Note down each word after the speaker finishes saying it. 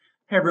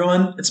Hey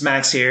everyone, it's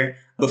Max here.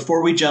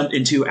 Before we jump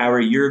into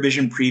our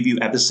Eurovision preview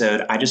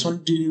episode, I just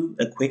want to do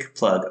a quick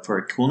plug for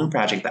a cool new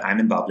project that I'm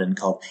involved in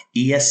called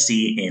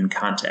ESC in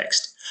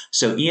Context.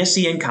 So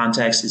ESC in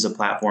Context is a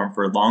platform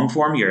for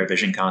long-form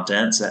Eurovision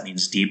content, so that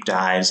means deep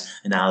dives,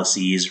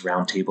 analyses,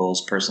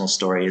 roundtables, personal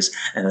stories,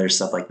 and other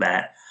stuff like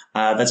that.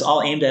 That's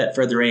all aimed at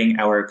furthering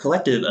our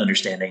collective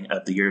understanding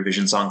of the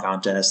Eurovision Song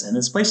Contest and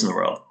its place in the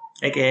world,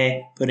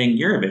 aka putting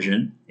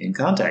Eurovision in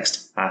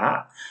context.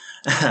 Haha.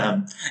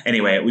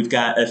 Anyway, we've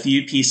got a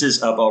few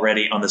pieces up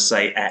already on the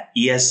site at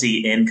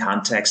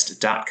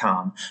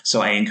escincontext.com, so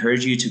I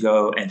encourage you to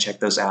go and check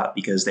those out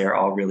because they are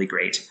all really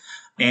great.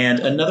 And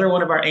another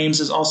one of our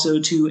aims is also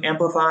to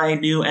amplify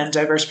new and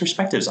diverse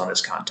perspectives on this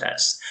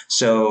contest.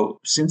 So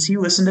since you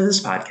listen to this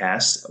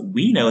podcast,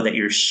 we know that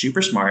you're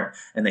super smart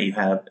and that you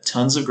have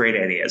tons of great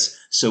ideas.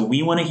 So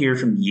we want to hear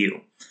from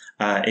you.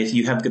 If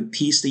you have a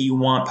piece that you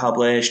want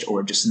published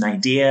or just an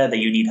idea that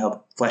you need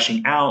help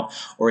fleshing out,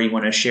 or you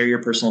want to share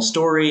your personal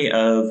story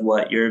of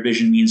what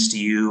Eurovision means to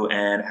you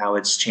and how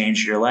it's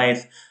changed your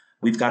life,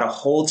 we've got a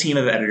whole team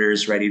of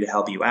editors ready to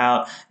help you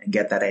out and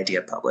get that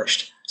idea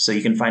published. So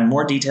you can find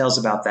more details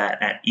about that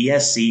at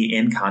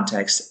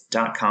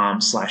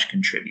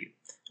escincontext.com/contribute.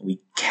 We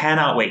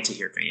cannot wait to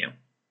hear from you.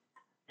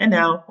 And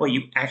now, what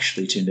you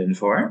actually tuned in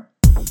for.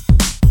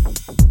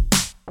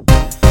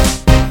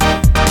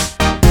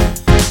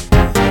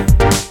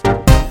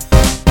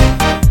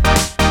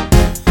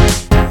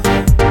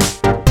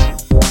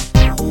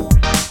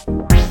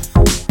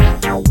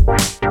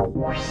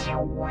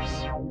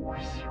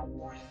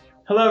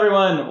 Hello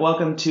everyone,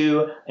 welcome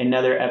to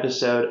another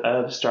episode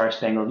of Star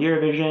Spangled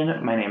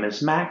Eurovision. My name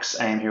is Max.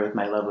 I am here with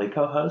my lovely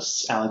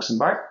co-hosts, Alex and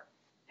Bart.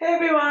 Hey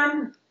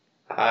everyone!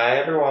 Hi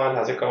everyone,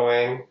 how's it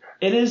going?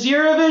 It is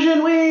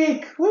Eurovision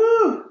week!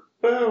 Woo!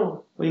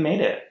 Woo! We made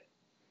it.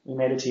 We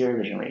made it to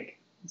Eurovision week.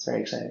 It's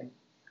very exciting.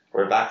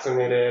 We're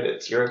vaccinated,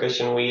 it's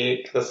Eurovision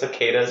week, the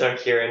cicadas are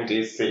here in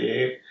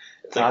DC.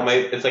 It's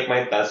like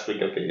my best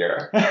week of the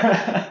year.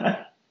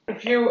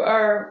 If you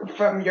are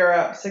from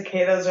Europe,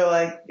 cicadas are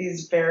like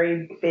these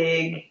very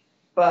big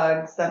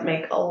bugs that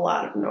make a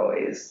lot of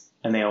noise.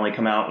 And they only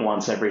come out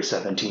once every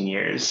 17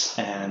 years.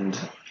 And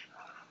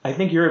I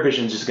think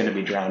Eurovision is just going to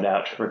be drowned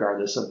out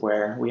regardless of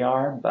where we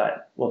are,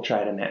 but we'll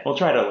try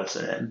to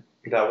listen in.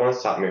 That won't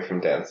stop me from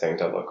dancing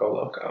to Loco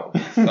Loco.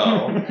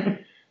 So.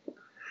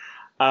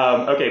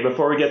 Okay,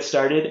 before we get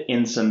started,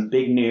 in some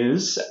big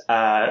news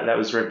that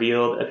was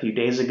revealed a few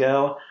days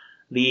ago,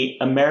 the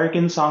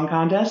American Song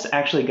Contest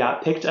actually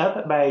got picked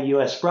up by a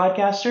U.S.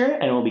 broadcaster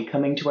and will be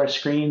coming to our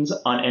screens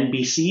on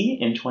NBC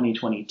in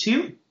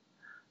 2022.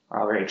 We're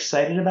all very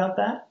excited about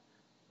that.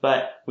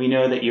 But we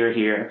know that you're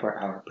here for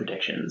our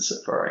predictions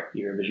for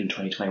Eurovision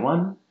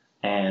 2021,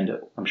 and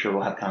I'm sure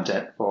we'll have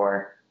content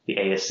for the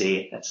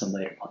ASC at some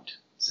later point.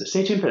 So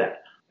stay tuned for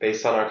that.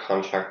 Based on our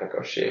contract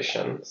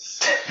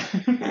negotiations.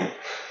 I'm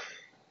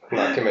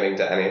not committing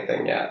to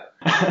anything yet.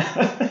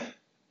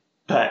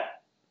 But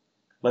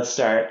let's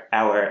start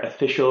our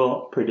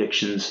official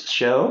predictions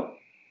show.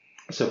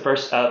 So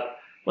first up,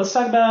 let's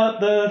talk about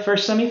the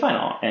first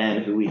semifinal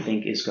and who we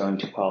think is going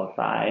to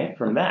qualify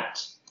from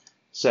that.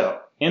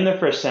 So in the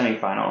first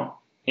semifinal,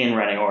 in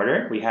running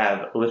order, we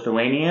have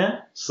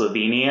Lithuania,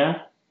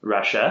 Slovenia,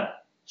 Russia,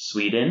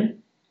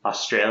 Sweden,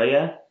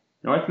 Australia,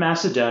 North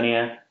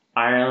Macedonia,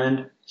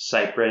 Ireland,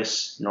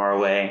 Cyprus,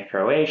 Norway,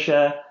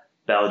 Croatia,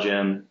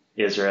 Belgium,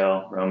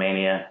 Israel,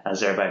 Romania,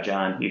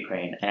 Azerbaijan,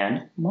 Ukraine,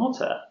 and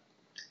Malta.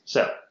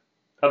 So,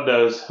 of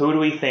those, who do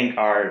we think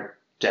are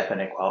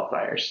definite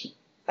qualifiers?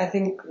 I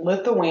think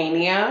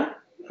Lithuania,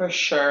 for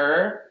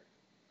sure.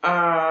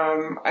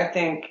 I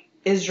think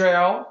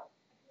Israel,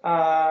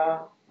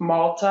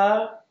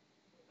 Malta,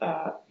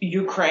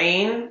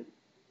 Ukraine,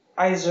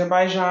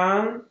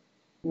 Azerbaijan,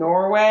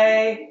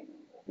 Norway,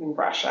 and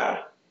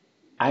Russia.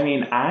 I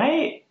mean,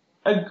 I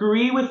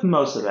agree with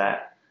most of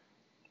that.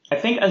 I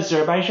think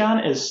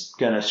Azerbaijan is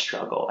going to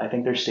struggle. I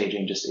think their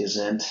staging just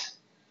isn't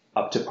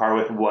up to par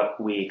with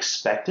what we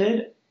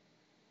expected.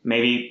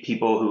 Maybe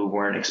people who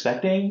weren't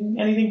expecting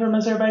anything from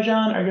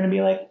Azerbaijan are going to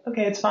be like,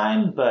 okay, it's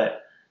fine,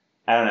 but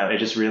I don't know. It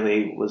just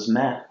really was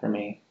meh for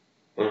me.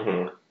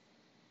 Mm-hmm.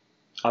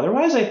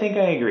 Otherwise, I think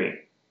I agree.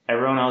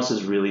 Everyone else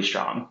is really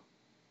strong.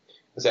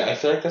 So I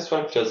feel like this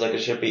one feels like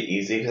it should be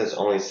easy because it's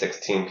only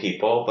 16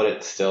 people, but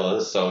it still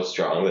is so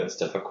strong that it's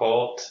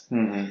difficult.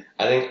 Mm-hmm.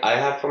 I think I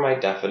have for my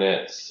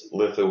definites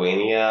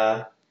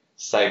Lithuania,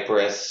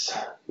 Cyprus,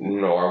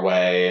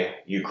 Norway,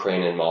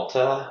 Ukraine, and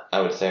Malta,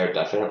 I would say are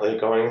definitely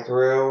going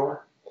through.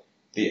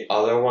 The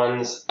other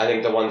ones, I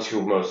think the ones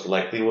who most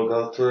likely will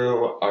go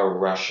through are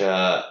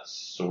Russia,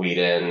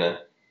 Sweden,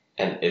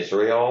 and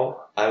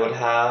Israel, I would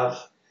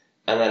have.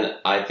 And then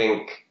I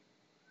think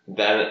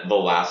then the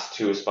last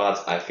two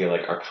spots I feel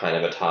like are kind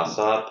of a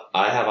toss-up.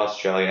 I have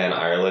Australia and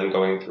Ireland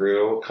going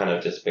through, kind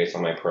of just based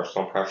on my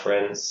personal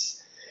preference.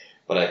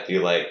 But I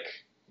feel like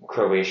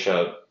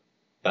Croatia,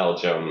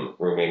 Belgium,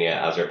 Romania,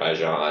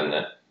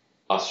 Azerbaijan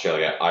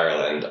Australia,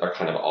 Ireland are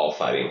kind of all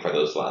fighting for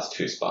those last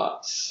 2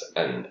 spots.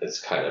 And it's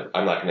kind of,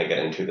 I'm not going to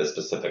get into the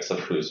specifics of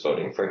who's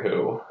voting for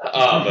who. But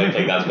I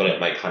think that's what it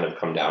might kind of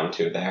come down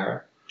to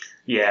there.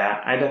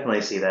 Yeah, I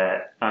definitely see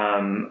that.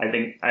 I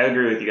think I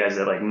agree with you guys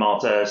that like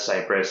Malta,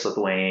 Cyprus,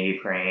 Lithuania,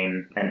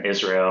 Ukraine, and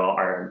Israel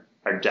are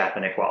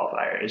definite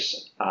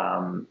qualifiers.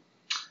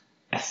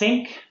 I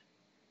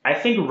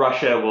think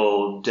Russia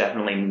will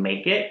definitely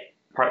make it,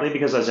 partly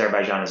because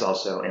Azerbaijan is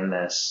also in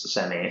this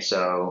semi,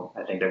 so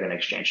I think they're going to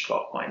exchange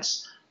 12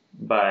 points.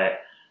 But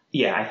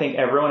yeah, I think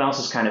everyone else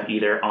is kind of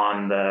either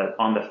on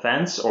the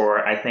fence,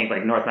 or I think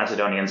like North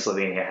Macedonia and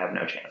Slovenia have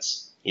no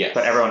chance. Yes.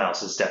 But everyone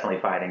else is definitely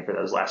fighting for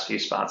those last few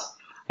spots.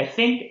 I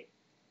think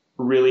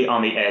really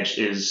on the edge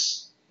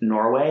is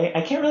Norway.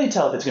 I can't really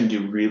tell if it's going to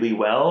do really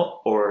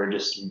well or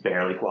just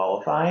barely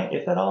qualify,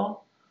 if at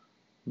all.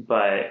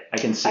 But I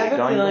can see it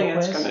going both ways. I have a feeling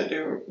it's going to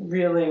do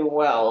really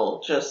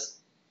well just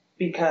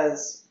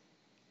because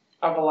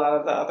of a lot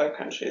of the other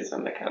countries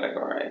in the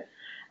category.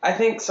 I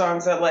think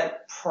songs that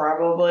like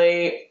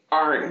probably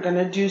aren't going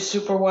to do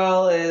super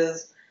well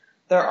is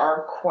there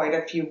are quite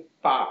a few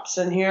bops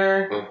in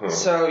here. Mm-hmm.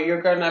 So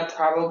you're going to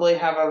probably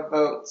have a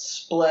vote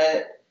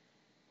split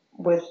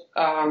with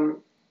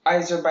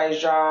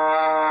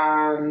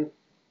Azerbaijan,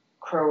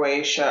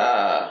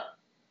 Croatia,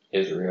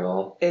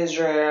 Israel,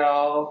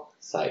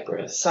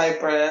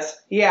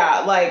 Cyprus.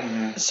 Yeah, like,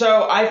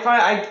 so I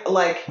find,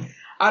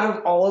 out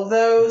of all of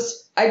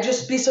those, I'd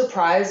just be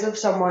surprised if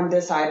someone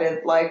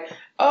decided, like,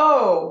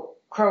 oh,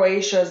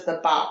 Croatia's the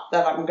bop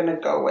that I'm going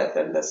to go with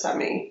in the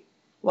semi.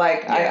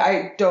 Like, yeah.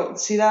 I don't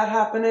see that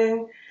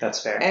happening.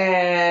 That's fair.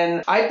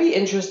 And I'd be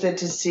interested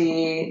to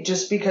see,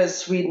 just because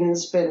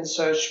Sweden's been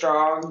so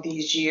strong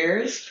these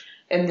years,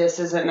 and this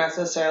isn't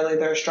necessarily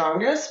their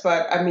strongest,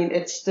 but, I mean,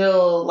 it's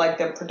still, like,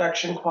 the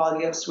production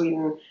quality of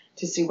Sweden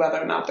to see whether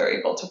or not they're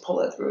able to pull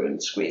it through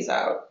and squeeze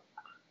out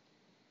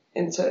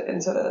into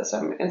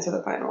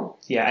the final.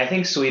 Yeah, I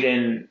think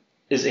Sweden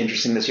is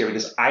interesting this year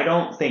because I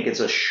don't think it's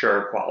a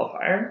sure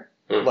qualifier.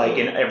 Mm-hmm. Like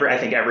I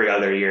think every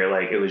other year,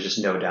 like it was just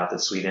no doubt that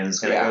Sweden's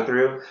going to go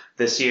through.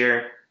 This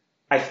year,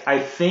 I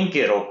think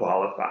it'll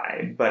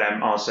qualify, but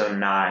I'm also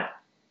not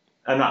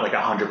like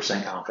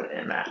 100% confident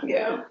in that.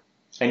 Yeah.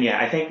 And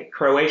yeah, I think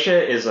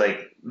Croatia is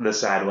like the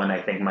sad one.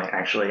 I think might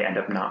actually end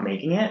up not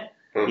making it,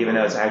 even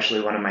though it's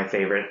actually one of my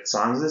favorite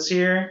songs this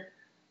year.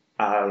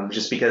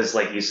 Just because,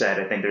 like you said,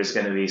 I think there's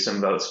going to be some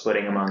vote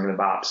splitting among the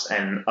bops,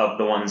 and of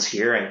the ones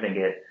here, I think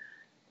it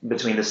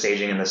between the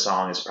staging and the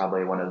song is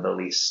probably one of the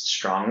least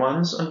strong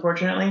ones,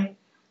 unfortunately.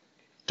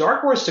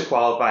 Dark horse to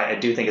qualify, I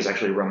do think is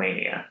actually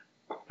Romania.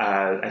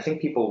 I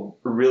think people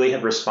really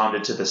have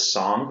responded to the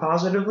song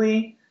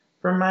positively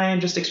from my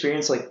just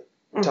experience, like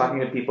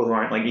talking to people who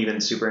aren't like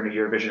even super into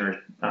Eurovision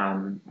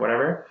or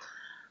whatever.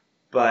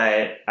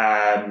 But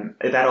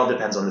that all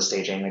depends on the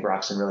staging. Like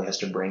Roxanne really has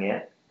to bring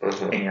it.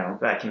 And, you know,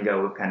 that can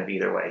go kind of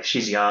either way.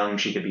 She's young.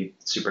 She could be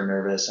super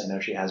nervous. I know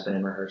she has been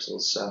in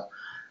rehearsals. So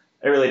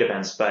it really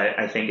depends. But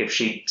I think if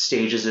she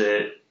stages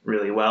it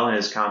really well and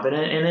is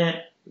confident in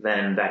it,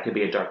 then that could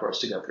be a dark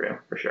horse to go through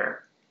for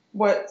sure.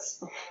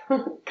 What's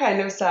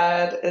kind of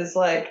sad is,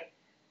 like,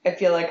 I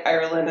feel like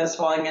Ireland is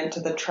falling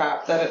into the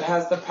trap that it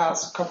has the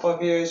past couple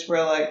of years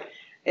where, like,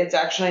 it's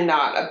actually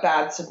not a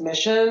bad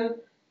submission,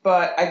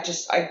 but I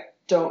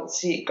don't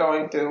see it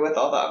going through with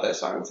all the other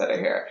songs that are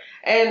here.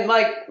 And,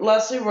 like,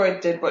 Leslie Roy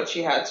did what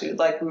she had to.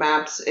 Like,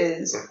 Maps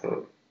is,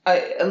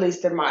 at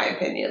least in my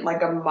opinion,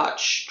 like a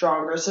much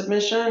stronger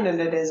submission,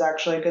 and it is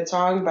actually a good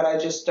song, but I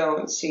just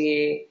don't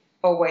see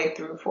a way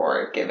through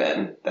for it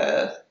given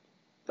the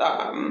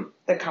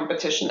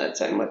competition it's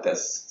in with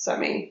this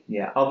semi.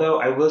 Yeah, although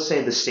I will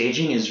say the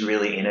staging is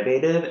really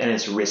innovative and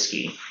it's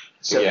risky.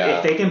 So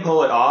if they can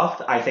pull it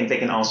off, I think they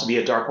can also be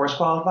a dark horse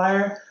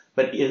qualifier.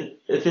 But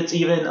if it's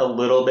even a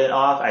little bit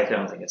off, I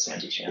don't think it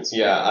stands a chance.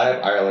 Yeah, I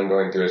have Ireland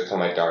going through as kind of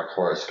my dark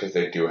horse because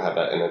they do have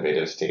that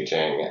innovative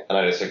staging. And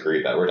I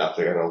disagree that we're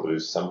definitely going to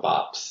lose some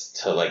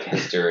bops to, like,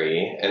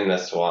 history in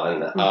this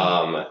one.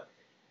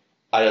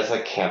 I just,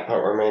 like, can't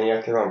put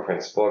Romania through on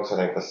principle because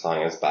I think the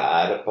song is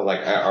bad. But, like,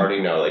 I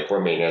already know, like,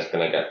 Romania's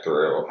going to get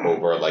through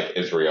over, like,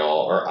 Israel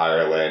or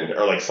Ireland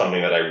or, like,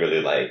 something that I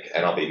really like,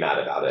 and I'll be mad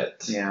about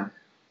it. Yeah.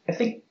 I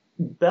think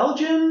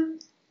Belgium,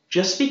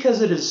 just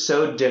because it is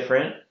so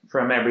different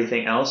from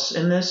everything else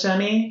in this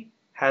semi,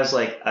 has,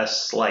 like, a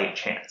slight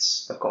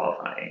chance of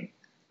qualifying.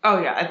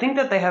 Oh, yeah. I think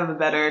that they have a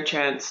better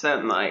chance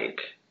than,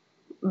 like,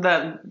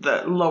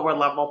 the lower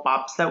level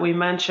bops that we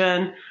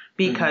mentioned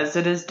because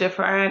it is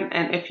different.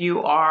 And if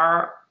you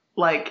are,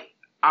 like,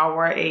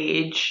 our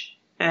age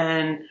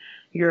and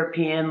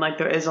European, like,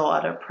 there is a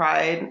lot of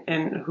pride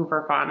in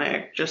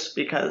Hooverphonic just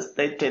because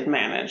they did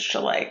manage to,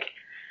 like,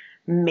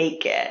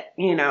 make it,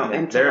 you know,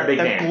 into like,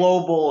 the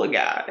global,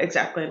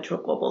 into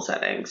a global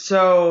setting.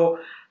 So,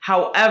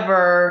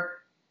 however,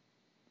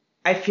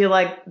 I feel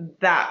like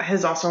that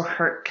has also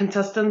hurt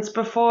contestants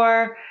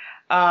before,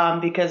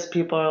 because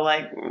people are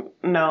like,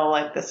 no,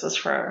 like this is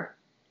for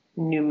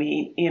new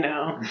meat, you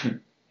know,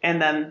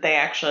 and then they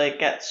actually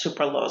get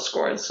super low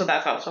scores. So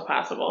that's also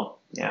possible.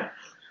 Yeah.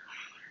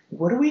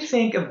 What do we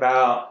think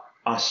about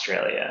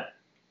Australia?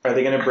 Are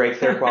they going to break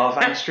their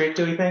qualifying streak,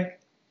 do we think?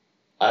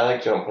 I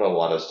don't put a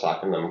lot of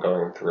stock in them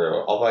going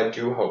through, although I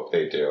do hope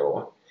they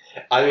do.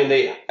 I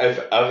mean,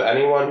 of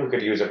anyone who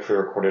could use a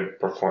pre-recorded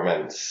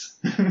performance,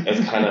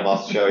 it's kind of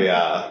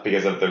Australia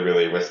because of the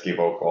really risky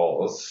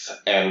vocals,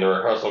 and the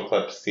rehearsal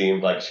clip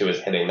seemed like she was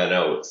hitting the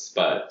notes,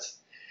 but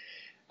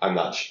I'm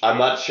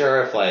not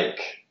sure if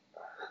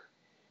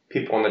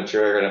people on the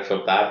jury are gonna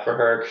feel bad for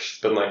her because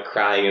she's been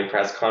crying in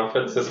press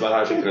conferences about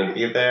how she's gonna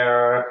be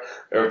there,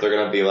 or if they're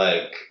gonna be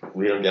like,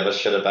 we don't give a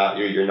shit about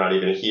you, you're not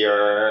even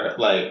here.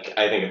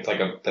 I think it's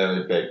a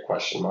very big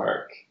question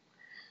mark.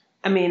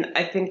 I mean,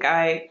 I think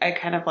I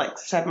kind of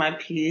said my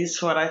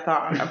piece, what I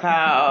thought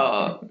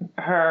about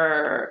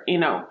her,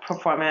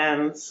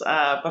 performance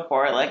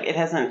before. It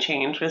hasn't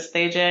changed with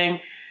staging.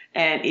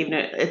 And even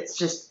it's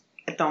just,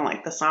 I don't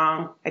like the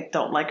song. I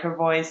don't like her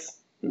voice.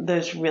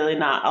 There's really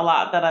not a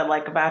lot that I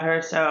like about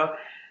her. So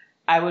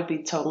I would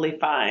be totally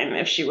fine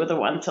if she were the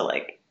one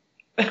to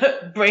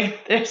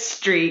break their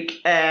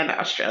streak and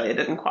Australia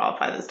didn't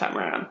qualify this time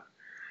around.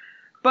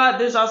 But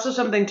there's also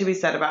something to be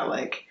said about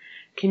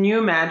can you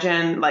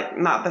imagine,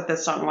 not that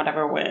this song would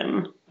ever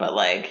win, but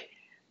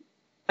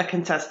a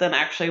contestant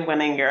actually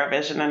winning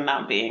Eurovision and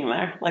not being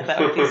there? That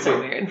would be so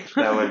weird.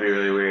 That would be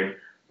really weird.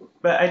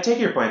 But I take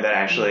your point that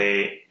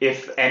actually,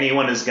 if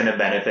anyone is going to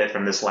benefit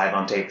from this live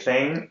on tape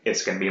thing,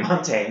 it's going to be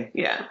Montaigne.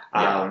 Yeah.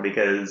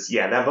 Because,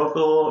 that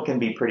vocal can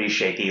be pretty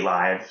shaky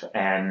live,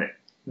 and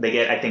they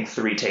get, I think,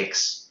 3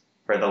 takes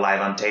for the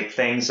live on tape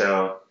thing,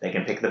 so they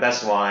can pick the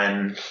best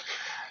one.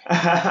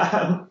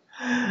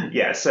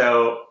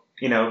 So,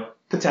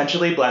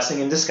 potentially blessing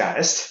in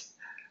disguise,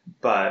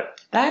 but...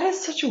 That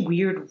is such a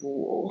weird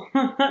rule.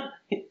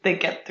 They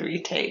get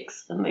 3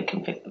 takes and they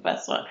can pick the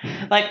best one.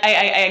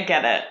 I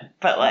get it,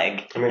 but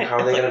I mean, how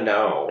are they gonna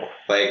know?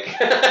 There's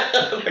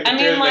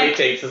as many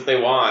takes as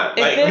they want.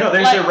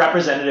 There's a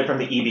representative from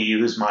the EBU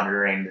who's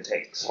monitoring the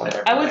takes.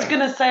 Whatever. I was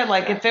gonna say,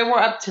 if it were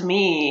up to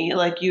me,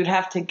 you'd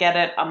have to get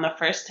it on the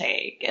first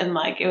take, and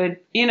it would,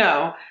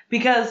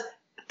 because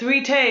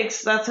 3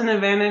 takes, that's an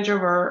advantage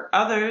over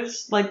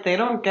others. They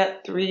don't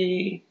get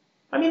 3.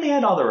 I mean, they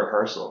had all the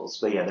rehearsals,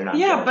 but they're not.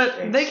 Yeah, but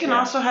takes. They can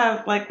also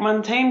have,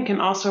 Montaigne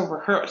can also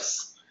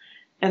rehearse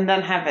and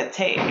then have it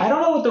taped. I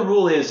don't know what the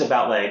rule is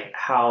about,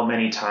 how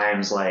many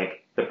times,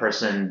 the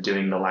person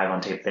doing the live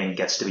on tape thing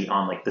gets to be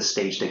on, the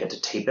stage they get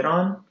to tape it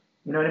on.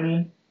 You know what I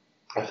mean?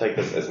 I feel like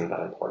this isn't that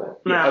important.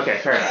 Yeah, okay,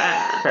 fair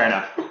enough. Fair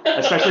enough.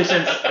 Especially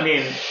since,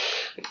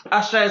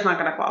 Australia's not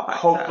going to qualify.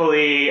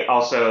 Hopefully,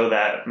 also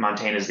that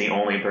Montaigne is the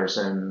only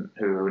person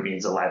who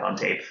needs a live on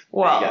tape.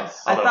 Well,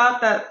 yes. I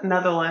thought that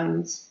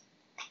Netherlands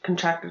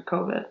contracted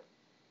COVID.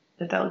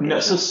 The delegation. No,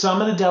 so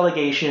some of the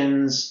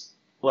delegations,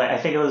 I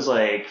think it was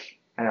I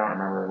don't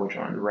remember which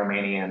one,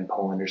 Romania and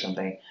Poland or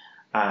something,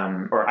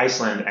 or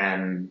Iceland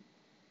and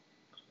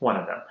one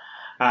of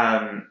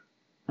them.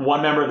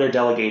 One member of their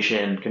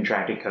delegation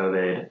contracted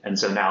COVID, and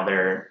so now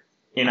they're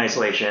in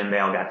isolation. They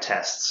all got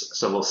tests,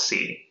 so we'll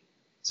see.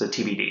 So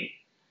TBD.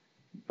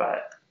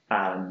 But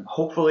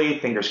hopefully,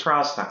 fingers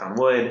crossed, knock on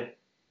wood,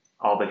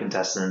 all the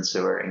contestants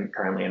who are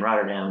currently in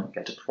Rotterdam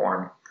get to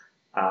perform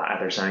at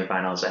their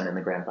semifinals and in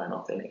the grand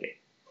final if they make it.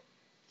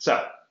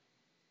 So,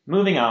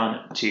 moving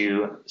on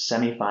to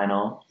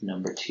semifinal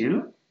number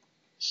 2.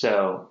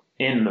 So,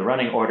 in the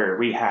running order,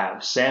 we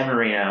have San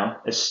Marino,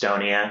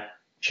 Estonia,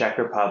 Czech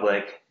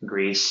Republic,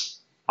 Greece,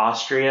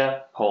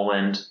 Austria,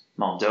 Poland,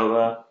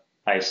 Moldova,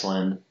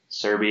 Iceland,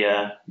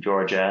 Serbia,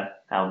 Georgia,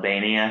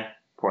 Albania,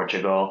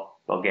 Portugal,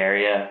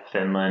 Bulgaria,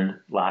 Finland,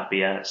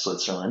 Latvia,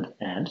 Switzerland,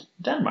 and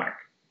Denmark.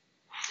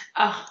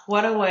 Oh,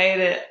 what a way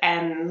to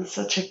end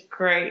such a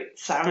great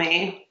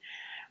semi.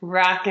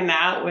 Rocking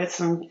out with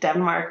some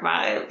Denmark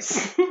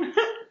vibes.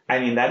 I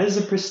mean, that is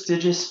a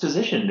prestigious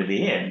position to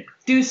be in.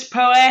 Dus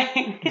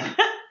poeng.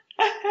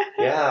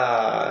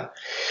 Yeah.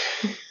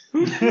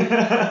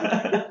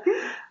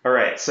 All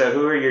right, so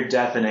who are your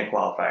definite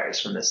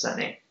qualifiers from this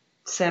semi?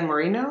 San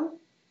Marino?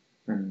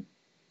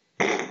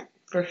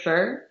 For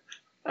sure.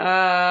 Is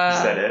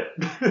that it?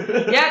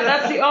 Yeah,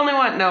 that's the only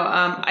one. No,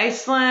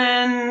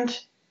 Iceland,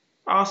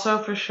 also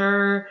for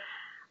sure.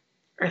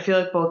 I feel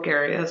like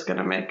Bulgaria is going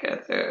to make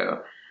it through.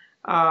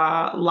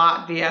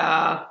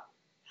 Latvia,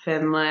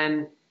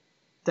 Finland,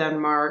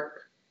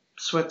 Denmark,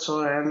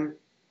 Switzerland.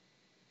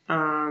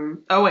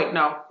 Oh, wait,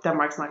 no.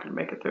 Denmark's not going to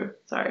make it through.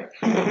 Sorry.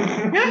 You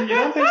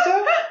don't think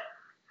so?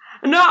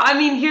 No, I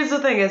mean, here's the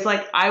thing. It's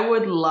I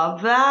would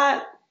love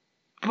that,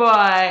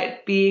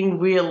 but being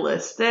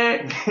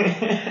realistic,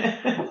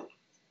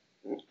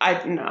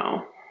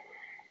 No.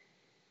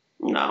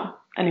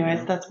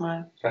 Anyways, that's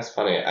mine. That's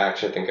funny. I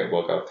actually think it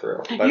will go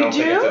through. But I You don't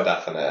think do? it's a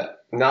definite.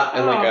 Not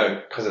in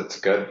because it's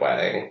a good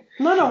way.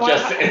 No, why?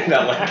 Just in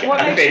that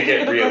What I makes think you it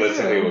think it'll go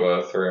realistically through?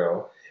 will go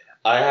through.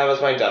 I have as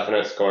my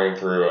definites going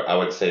through, I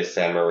would say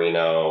San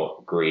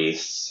Marino,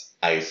 Greece,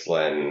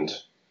 Iceland,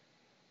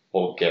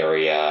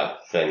 Bulgaria,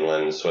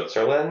 Finland,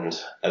 Switzerland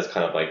as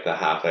kind of the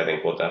half I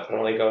think will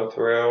definitely go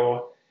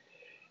through.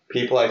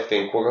 People I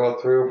think will go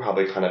through,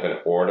 probably kind of in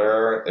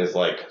order, is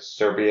like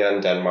Serbia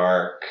and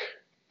Denmark.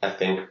 I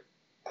think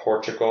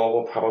Portugal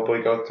will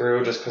probably go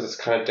through just because it's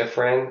kind of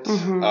different.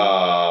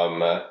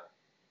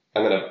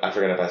 And then I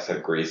forget if I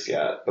said Greece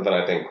yet, but then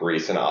I think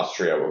Greece and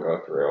Austria will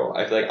go through.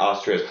 I feel like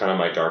Austria is kind of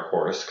my dark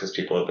horse because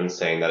people have been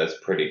saying that it's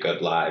pretty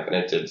good live, and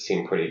it did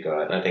seem pretty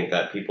good. And I think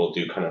that people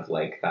do kind of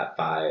like that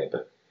vibe.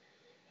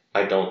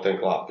 I don't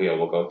think Latvia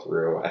will go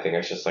through. I think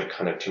it's just like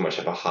kind of too much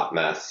of a hot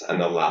mess, and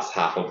the last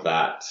half of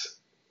that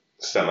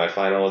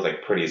semifinal is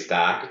like pretty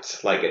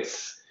stacked. Like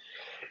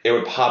it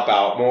would pop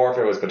out more if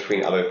it was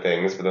between other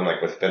things, but then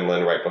like with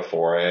Finland right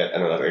before it,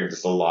 and then like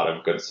just a lot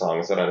of good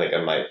songs that I think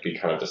it might be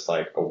kind of just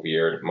like a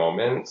weird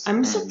moment.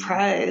 I'm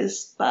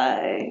surprised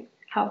by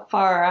how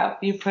far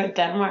up you put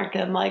Denmark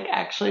and like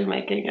actually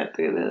making it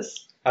through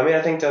this. I mean,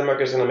 I think Denmark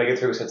is going to make it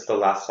through because it's the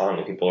last song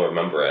and people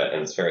remember it,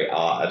 and it's very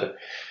odd.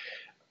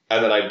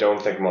 And then I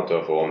don't think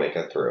Moldova will make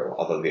it through,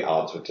 although the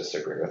odds would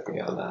disagree with me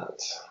on that.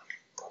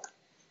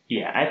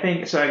 Yeah, I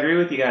think so. I agree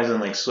with you guys on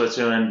like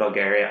Switzerland,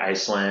 Bulgaria,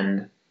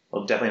 Iceland.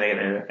 We'll definitely make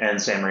it in,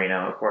 and San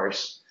Marino, of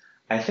course.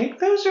 I think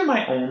those are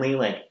my only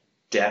like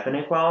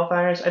definite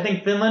qualifiers. I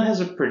think Finland has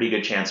a pretty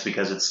good chance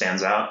because it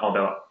stands out,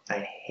 although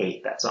I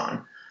hate that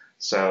song.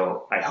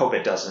 So I hope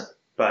it doesn't,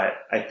 but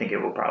I think it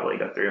will probably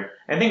go through.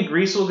 I think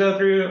Greece will go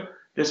through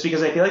just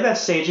because I feel like that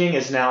staging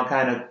is now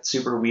kind of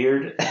super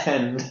weird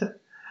and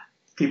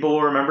people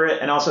will remember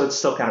it. And also it's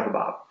still kind of a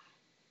bop.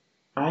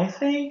 I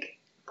think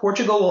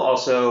Portugal will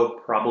also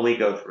probably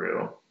go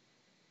through.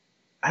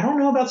 I don't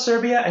know about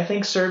Serbia. I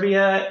think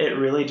Serbia, it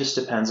really just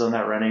depends on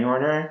that running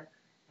order.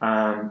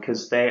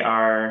 Because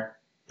they're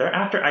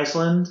after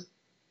Iceland,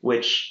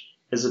 which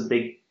is a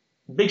big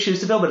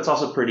shoes to fill, but it's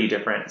also pretty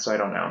different. So I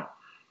don't know.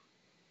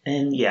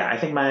 And yeah, I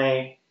think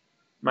my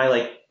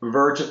like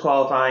verge of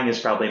qualifying is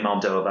probably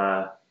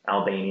Moldova,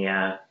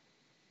 Albania,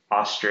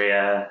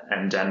 Austria,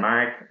 and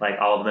Denmark. Like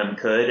all of them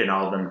could and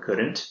all of them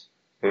couldn't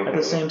at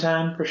the same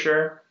time, for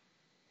sure.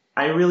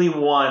 I really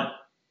want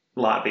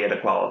Latvia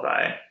to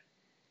qualify.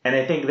 And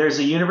I think there's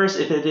a universe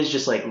if it is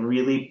just like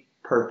really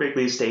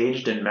perfectly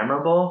staged and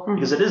memorable,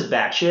 because it is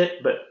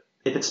batshit, but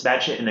if it's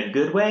batshit in a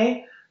good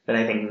way, then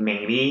I think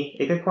maybe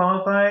it could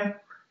qualify.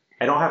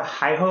 I don't have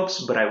high hopes,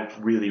 but I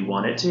really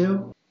want it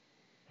to.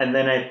 And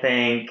then I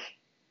think,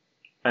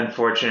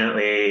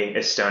 fortunately,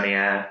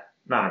 Estonia,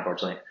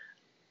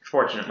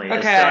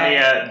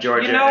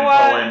 Georgia, and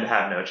Poland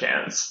have no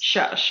chance.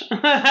 Shush.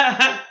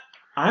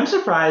 I'm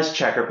surprised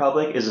Czech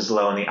Republic is as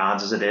low in the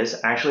odds as it is.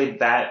 Actually,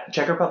 that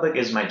Czech Republic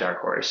is my dark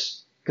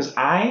horse. Because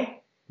I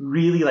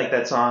really like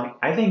that song.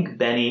 I think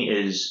Benny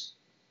is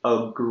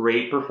a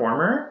great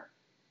performer.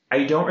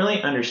 I don't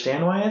really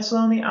understand why it's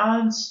low in the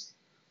odds.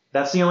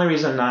 That's the only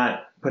reason I'm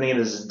not putting it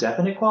as a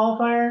definite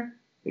qualifier,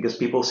 because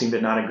people seem to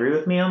not agree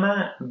with me on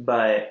that.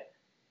 But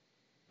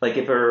like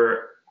if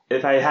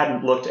I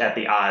hadn't looked at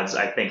the odds,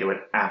 I think it would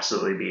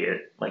absolutely be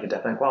like a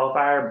definite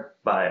qualifier.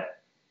 But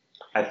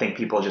I think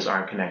people just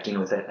aren't connecting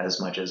with it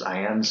as much as I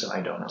am, so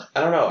I don't know.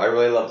 I don't know. I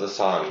really love the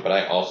song, but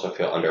I also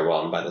feel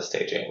underwhelmed by the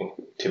staging,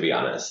 to be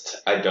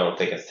honest. I don't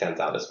think it stands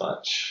out as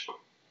much.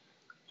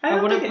 I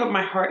wouldn't put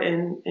my heart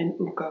in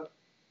Uko.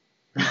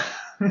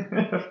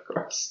 Of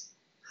course.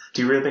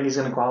 Do you really think he's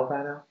going to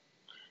qualify, though?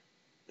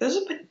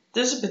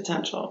 There's a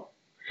potential.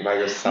 Now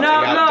you're selling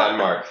out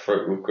Denmark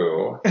for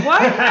Uko. What? No,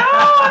 I'm not.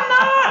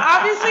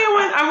 Obviously,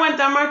 I want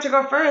Denmark to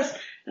go first.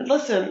 And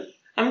listen,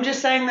 I'm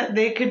just saying that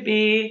they could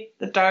be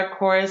the dark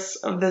horse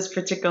of this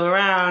particular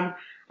round.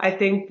 I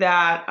think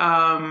that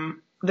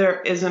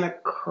there isn't a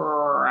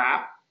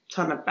crap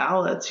ton of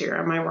ballads here.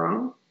 Am I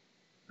wrong?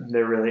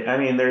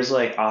 There's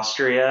like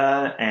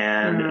Austria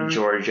and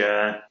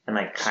Georgia and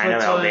like kind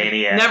of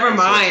Albania. Never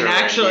mind,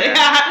 actually. Yeah.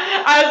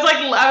 I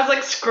was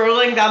like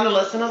scrolling down the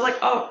list and I was like,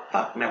 oh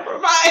fuck, never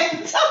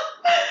mind.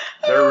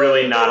 There are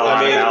really not a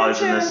lot of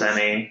ballads in the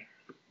semi.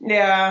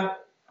 Yeah.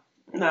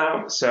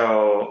 No.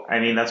 So,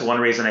 that's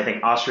one reason I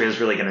think Austria is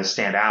really going to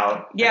stand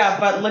out. Yeah,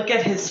 but look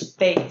at his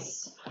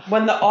face.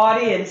 When the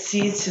audience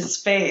sees his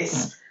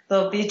face,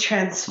 they'll be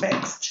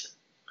transfixed.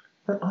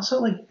 But also,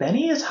 like,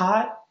 Benny is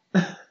hot.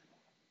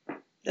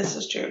 This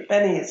is true.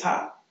 Benny is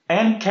hot.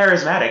 And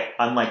charismatic,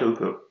 unlike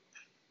Uku.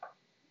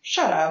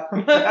 Shut up.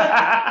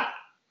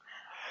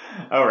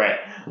 All right.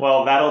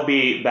 Well, that'll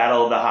be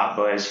Battle of the Hot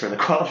Boys for the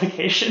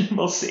qualification.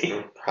 We'll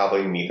see.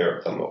 Probably neither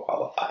of them will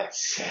qualify.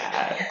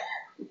 Sad.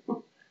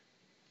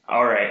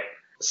 All right.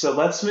 So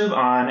let's move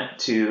on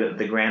to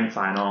the grand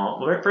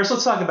final. First,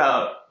 let's talk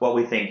about what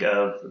we think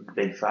of the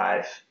Big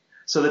Five.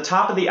 So the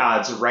top of the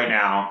odds right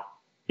now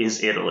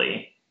is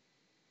Italy.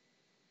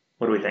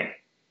 What do we think?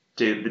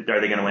 Are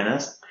they going to win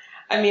this?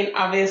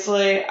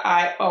 Obviously,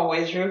 I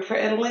always root for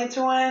Italy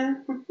to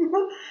win.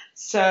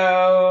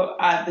 So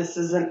this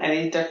isn't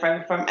any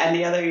different from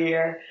any other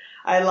year.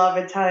 I love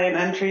Italian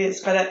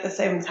entries, but at the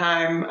same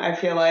time, I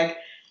feel like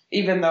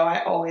even though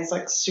I always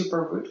like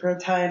super root for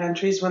Italian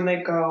entries, when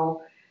they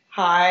go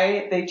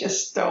high, they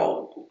just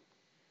don't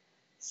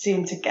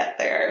seem to get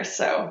there.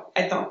 So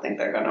I don't think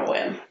they're going to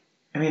win.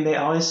 They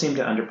always seem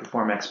to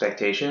underperform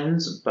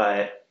expectations,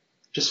 but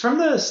just from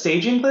the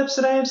staging clips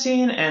that I have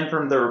seen and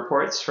from the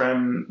reports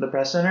from the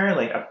press center,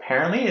 like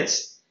apparently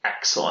it's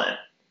excellent.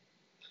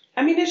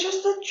 I mean, it's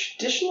just a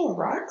traditional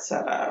rock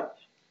setup.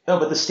 No,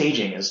 but the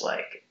staging is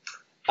like...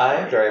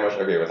 I very much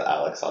agree with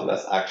Alex on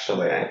this,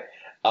 actually. Okay.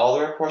 All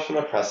the reports from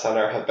the press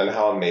center have been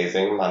how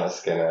amazing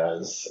Måneskin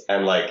is,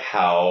 and like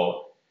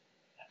how...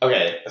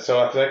 Okay, so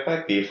I feel like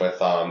my beef with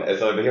them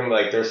is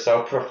that they're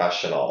so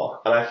professional,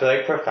 and I feel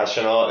like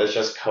professional is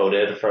just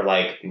coded for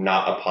like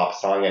not a pop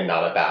song and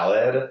not a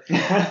ballad.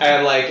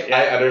 And like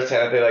I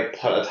understand that they like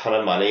put a ton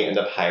of money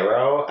into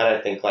pyro, and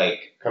I think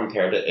like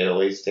compared to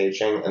Italy's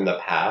staging in the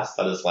past,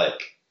 that is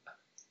like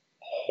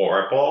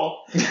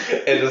horrible.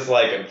 It is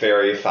like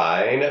very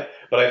fine.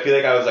 But I feel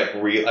like I was like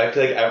I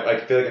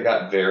feel like I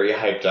got very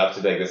hyped up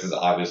to be like, this is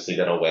obviously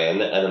gonna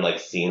win, and then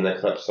like seeing the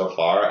clip so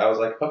far, I was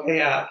like, okay,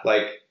 yeah,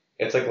 like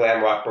it's a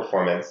glam rock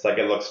performance, like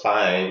it looks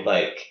fine,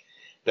 like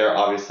they're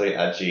obviously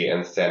edgy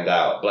and stand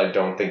out, but I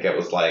don't think it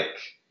was like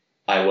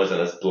I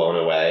wasn't as blown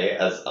away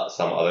as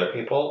some other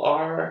people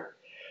are.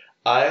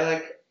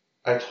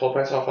 I told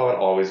myself I would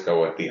always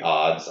go with the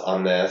odds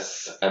on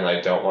this, and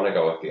I don't want to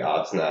go with the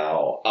odds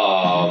now.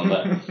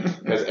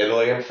 Because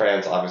Italy and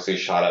France obviously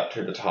shot up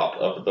to the top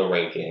of the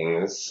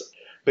rankings.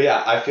 But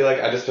yeah, I feel like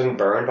I've just been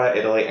burned by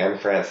Italy and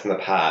France in the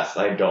past.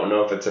 And I don't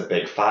know if it's a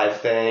Big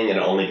Five thing and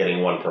only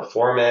getting one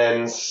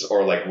performance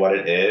or like what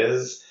it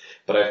is.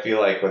 But I feel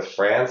like with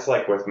France,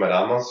 like with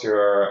Madame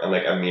Monsieur and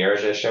like Amir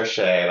Je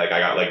Cherche, like I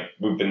got like,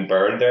 we've been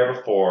burned there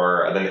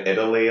before. And then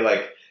Italy,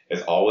 like,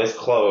 is always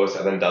close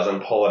and then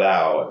doesn't pull it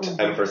out. Mm-hmm.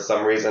 And for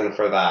some reason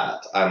for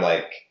that, I'm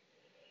like,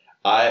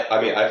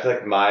 I mean, I feel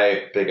like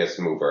my biggest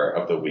mover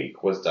of the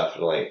week was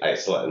definitely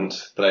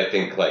Iceland, that I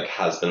think like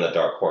has been the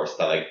dark horse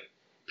that like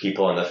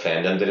people in the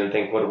fandom didn't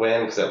think would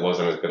win because it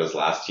wasn't as good as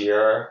last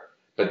year.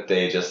 But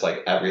they just like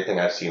everything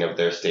I've seen of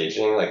their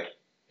staging, like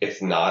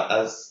it's not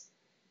as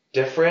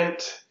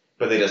different,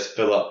 but they just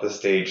fill up the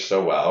stage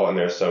so well and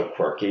they're so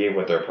quirky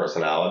with their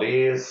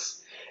personalities.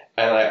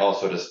 And I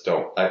also just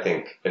I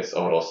think it's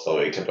a little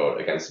silly to vote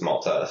against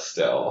Malta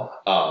still.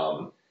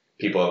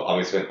 People have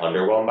obviously been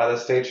underwhelmed by the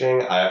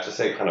staging. I have to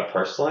say, kind of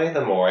personally,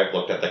 the more I've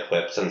looked at the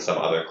clips and some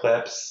other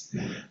clips,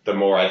 the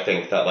more I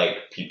think that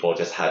like people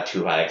just had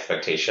too high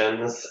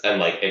expectations and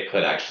like it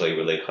could actually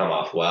really come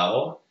off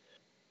well.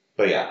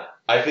 But yeah,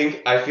 I'm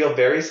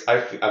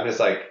just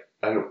like,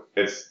 I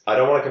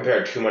don't want to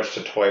compare it too much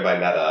to Toy by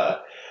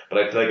Netta, but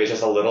I feel like it's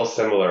just a little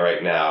similar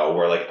right now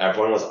where like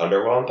everyone was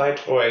underwhelmed by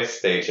Toy's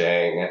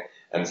staging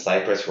and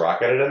Cyprus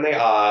rocketed in the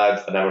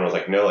odds and everyone was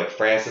like, no, like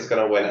France is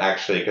going to win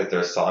actually because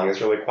their song is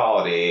really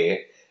quality.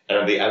 And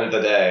at the end of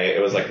the day, it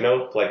was like,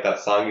 nope, like that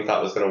song you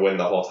thought was going to win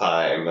the whole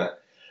time.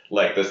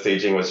 Like the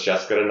staging was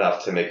just good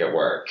enough to make it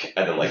work.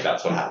 And then like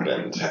that's what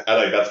happened. And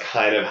like that's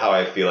kind of how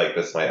I feel like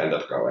this might end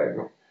up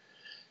going.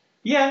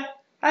 Yeah,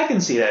 I can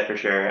see that for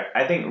sure.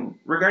 I think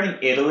regarding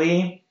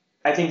Italy,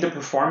 I think the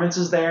performance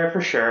is there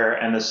for sure,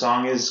 and the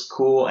song is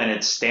cool and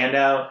it's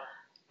standout.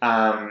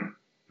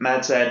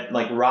 Matt said,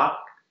 like, rock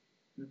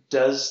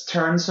does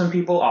turn some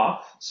people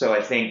off, so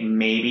I think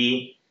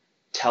maybe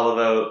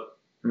televote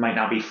might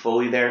not be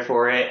fully there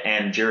for it,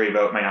 and jury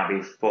vote might not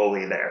be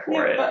fully there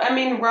for it. But I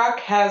mean,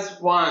 rock has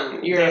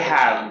won. They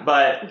have,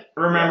 but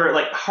remember,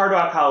 like, Hard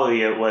Rock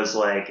Hallelujah was,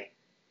 like,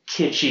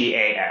 kitschy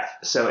AF.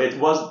 So it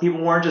was,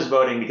 people weren't just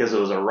voting because it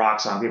was a rock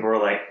song. People were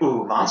like,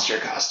 ooh, monster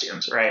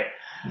costumes, right?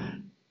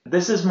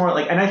 This is more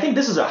like, and I think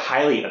this is a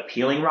highly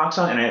appealing rock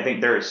song, and I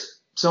think there's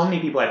so many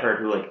people I've heard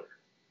who like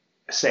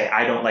say,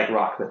 I don't like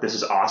rock, but this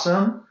is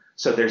awesome.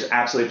 So there's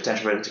absolutely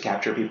potential for it to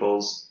capture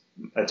people's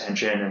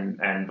attention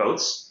and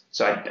votes.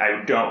 So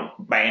I don't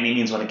by any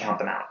means want to count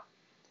them out.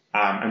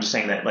 I'm just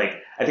saying that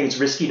like, I think it's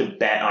risky to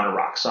bet on a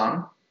rock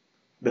song.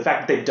 The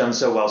fact that they've done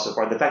so well so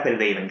far, the fact that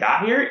they even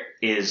got here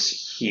is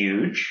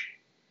huge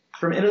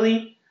from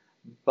Italy.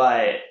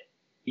 But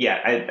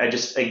yeah, I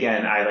just,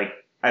 again,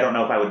 I don't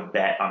know if I would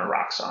bet on a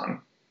rock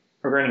song.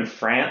 Regarding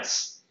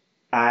France,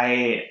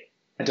 I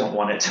don't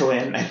want it to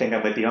win. I think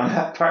I'm with you on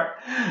that part.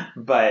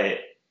 But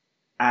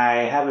I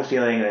have a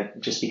feeling that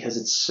just because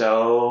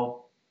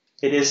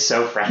it is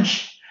so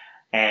French,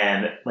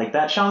 and like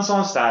that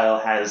chanson style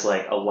has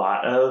like a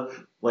lot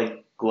of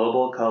like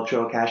global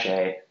cultural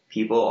cachet.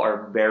 People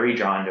are very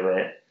drawn to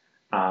it.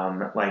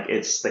 Like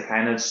it's the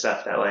kind of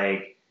stuff that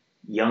like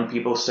young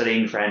people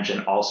studying French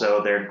and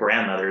also their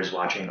grandmothers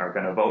watching are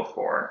going to vote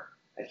for,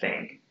 I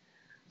think.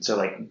 So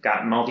like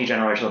got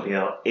multi-generational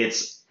appeal.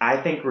 It's, I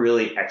think,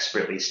 really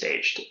expertly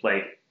staged.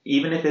 Like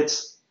even if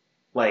it's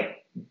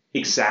like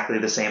exactly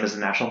the same as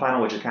the national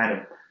final, which is kind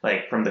of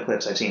like from the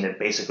clips I've seen, it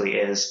basically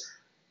is,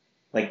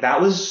 like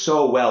that was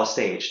so well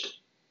staged.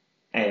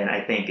 And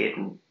I think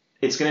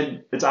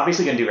it's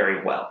obviously going to do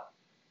very well.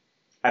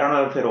 I don't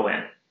know if it'll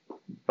win,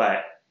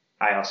 but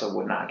I also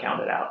would not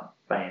count it out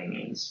by any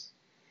means.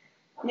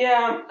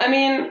 Yeah, I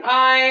mean,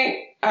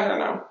 I don't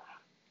know.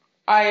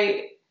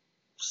 I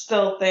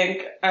still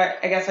think, I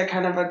guess I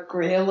kind of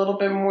agree a little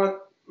bit more with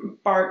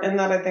Bart in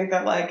that I think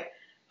that like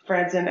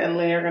France and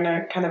Italy are going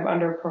to kind of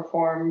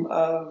underperform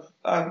of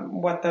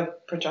what the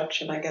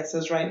projection I guess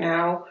is right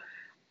now.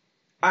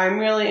 I'm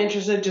really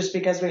interested just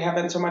because we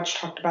haven't so much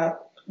talked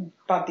about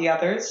the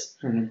others,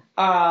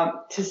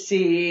 to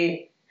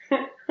see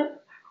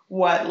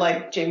what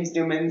like James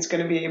Newman's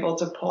going to be able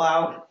to pull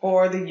out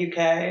for the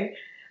UK.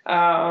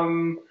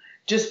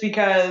 Just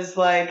because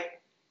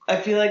like I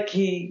feel like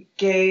he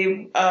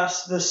gave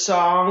us the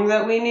song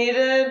that we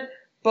needed,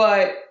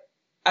 but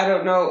I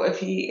don't know if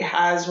he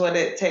has what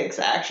it takes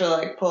to actually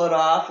like pull it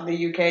off. And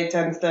the UK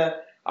tends to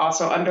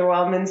also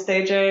underwhelm in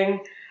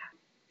staging.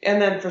 And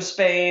then for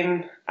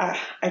Spain, I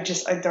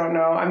don't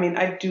know. I mean,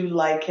 I do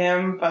like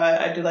him, but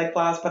I do like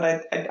Blas,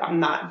 but I'm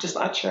not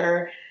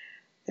sure.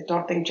 I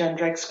don't think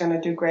Jendrik's going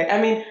to do great. I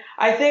mean,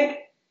 I think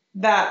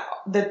that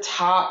the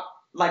top,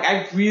 like,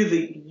 I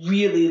really,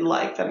 really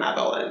like the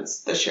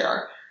Netherlands this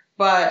year.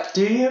 But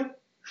do you?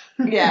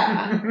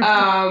 Yeah.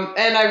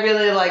 And I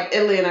really like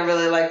Italy and I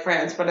really like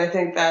France. But I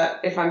think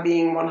that if I'm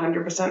being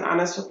 100%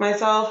 honest with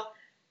myself,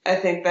 I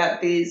think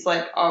that these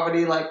like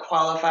already like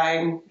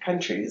qualifying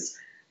countries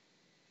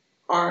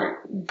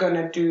aren't going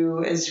to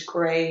do as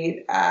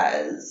great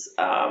as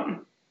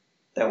the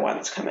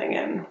ones coming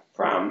in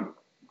from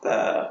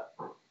the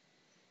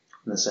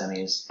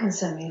semis.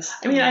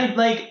 I mean,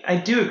 I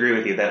do agree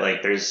with you that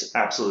like there's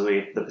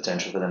absolutely the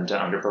potential for them to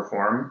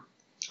underperform.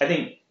 I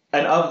think,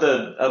 and of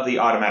the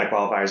automatic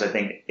qualifiers, I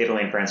think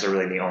Italy and France are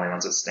really the only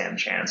ones that stand a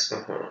chance.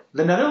 Mm-hmm.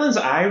 The Netherlands,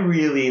 I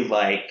really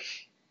like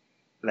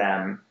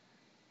them,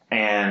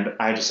 and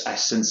I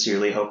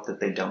sincerely hope that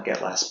they don't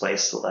get last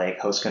place like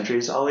host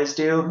countries always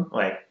do.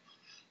 Like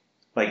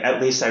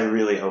at least I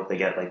really hope they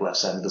get like left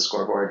side of the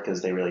scoreboard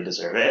because they really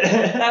deserve it.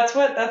 That's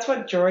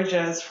what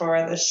Georgia is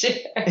for this year.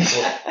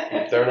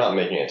 Well, they're not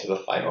making it to the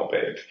final,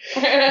 babe.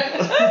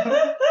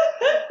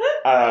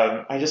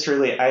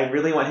 I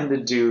really want him to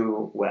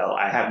do well.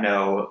 I have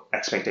no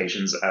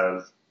expectations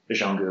of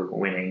Jeongu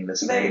winning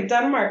this thing.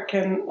 Denmark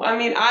can. I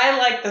mean, I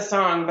like the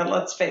song, but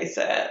let's face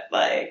it,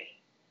 like.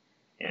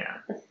 Yeah.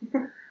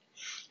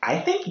 I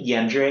think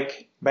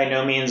Jendrik, by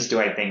no means do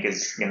I think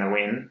is gonna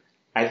win.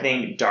 I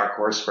think dark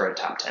horse for a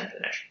top 10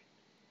 finish.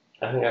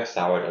 I think I've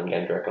soured on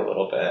Jendrik a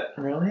little bit.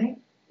 Really?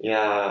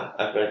 Yeah,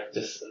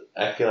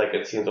 I feel like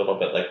it seems a little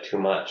bit like too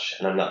much,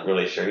 and I'm not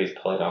really sure he's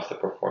pulling off the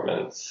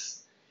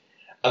performance.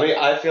 I mean,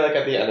 I feel like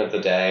at the end of the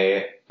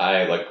day,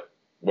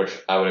 which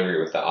I would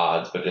agree with the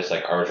odds, but just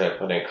like Arja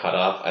putting a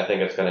cutoff, I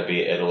think it's going to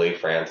be Italy,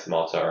 France,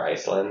 Malta, or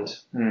Iceland.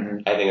 Mm-hmm.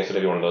 I think it's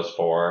going to be one of those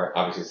four.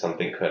 Obviously,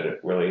 something could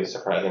really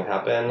surprising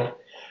happen,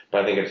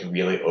 but I think it's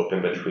really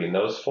open between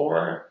those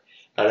four.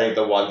 I think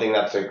the one thing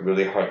that's like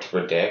really hard to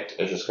predict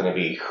is just going to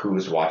be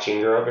who's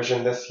watching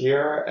Eurovision this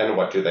year and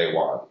what do they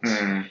want.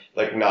 Mm.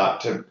 Like,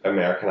 not to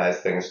Americanize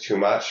things too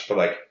much, but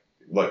like,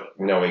 look,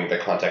 knowing the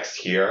context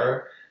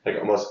here, like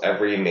almost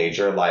every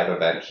major live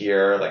event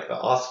here, like the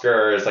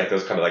Oscars, like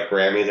those kind of like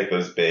Grammys, like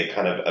those big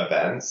kind of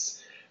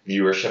events,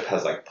 viewership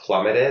has like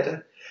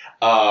plummeted.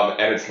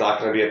 And it's not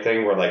going to be a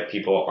thing where like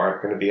people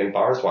aren't going to be in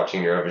bars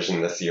watching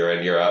Eurovision this year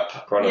in Europe.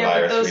 Coronavirus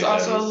yeah, but those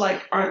reasons. also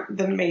like aren't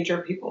the major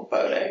people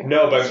voting.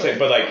 No, but I'm saying,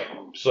 but like,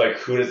 so like,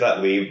 who does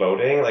that leave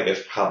voting? Like,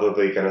 it's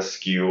probably going to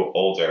skew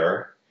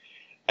older,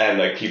 and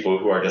like people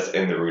who are just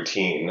in the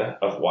routine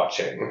of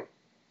watching.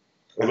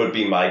 It would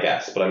be my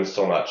guess, but I'm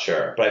still not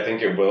sure. But I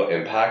think it will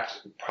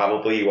impact.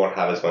 Probably you won't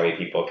have as many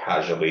people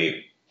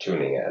casually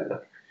tuning in.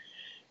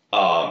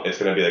 It's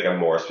going to be like a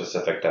more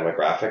specific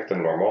demographic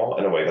than normal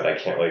in a way that I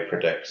can't really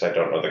predict because I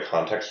don't know the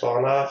context well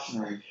enough.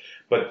 Mm.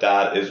 But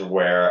that is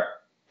where,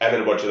 and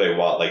then what do they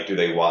want? Like, do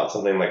they want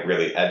something like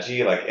really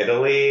edgy, like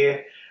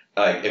Italy?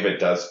 Like, if it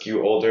does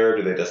skew older,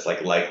 do they just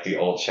like the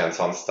old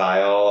chanson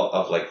style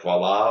of like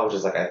Voila, which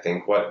is like I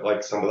think what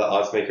like some of the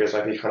odds makers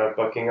might be kind of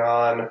booking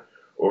on?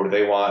 Or do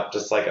they want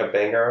just like a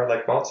banger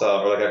like Malta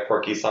or like a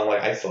quirky song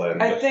like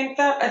Iceland? I think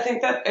that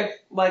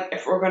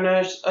if we're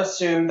gonna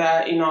assume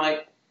that, you know,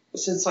 like,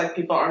 since like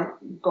people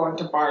aren't going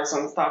to bars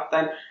and stuff,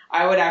 then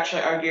I would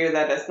actually argue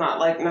that it's not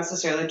like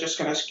necessarily just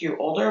going to skew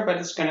older, but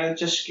it's going to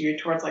just skew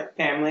towards like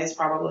families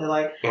probably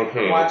like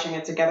watching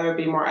it together would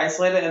be more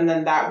isolated, and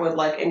then that would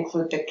like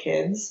include the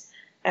kids.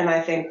 And I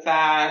think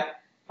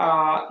that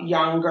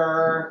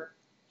younger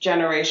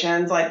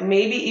generations, like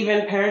maybe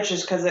even parents,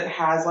 just because it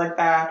has like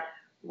that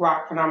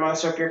rock phenomenon.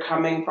 So if you're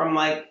coming from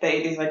like the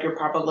 80s, like you're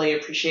probably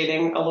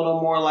appreciating a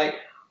little more like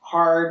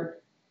hard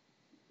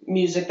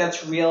music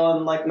that's real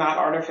and like not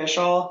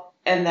artificial.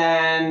 And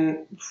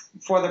then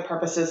for the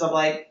purposes of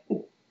like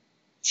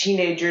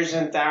teenagers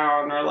and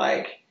down, or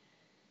like,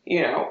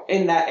 you know,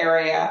 in that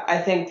area, I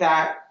think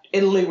that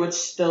Italy would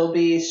still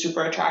be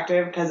super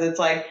attractive because it's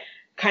like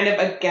kind of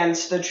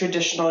against the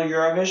traditional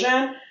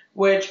Eurovision,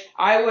 which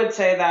I would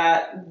say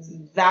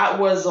that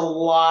was a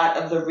lot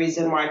of the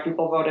reason why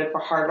people voted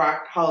for Hard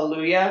Rock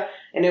Hallelujah.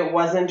 And it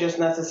wasn't just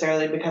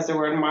necessarily because they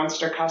were in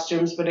monster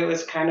costumes, but it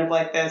was kind of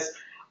like this,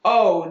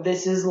 oh,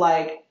 this is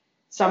like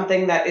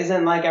something that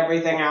isn't like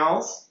everything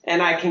else, and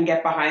I can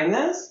get behind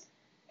this.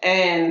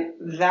 And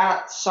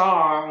that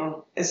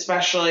song,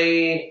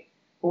 especially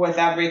with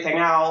everything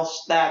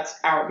else that's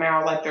out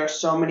now, like there's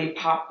so many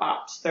pop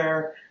bops, there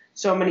are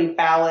so many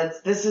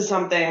ballads. This is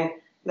something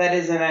that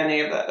isn't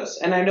any of those.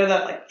 And I know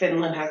that like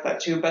Finland has that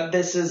too, but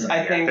this is,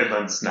 I think...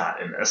 Finland's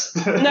not in this.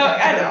 No,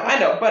 I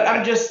know. But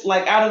I'm just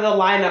like, out of the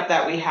lineup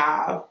that we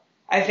have,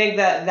 I think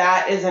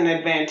that is an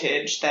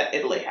advantage that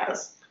Italy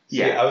has.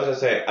 Yeah, I was going to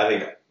say, I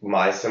think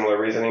my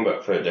similar reasoning,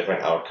 but for a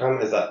different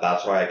outcome, is that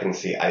that's why I can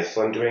see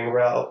Iceland doing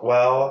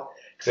well.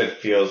 Because it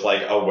feels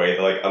like a way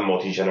to, like, a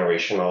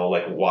multi-generational,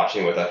 like,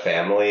 watching with a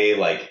family.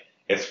 Like,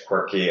 it's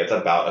quirky, it's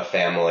about a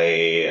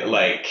family,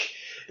 like...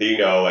 You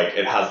know, like,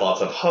 it has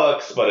lots of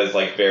hooks, but it's,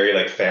 like, very,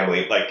 like,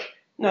 family, like,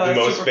 the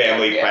most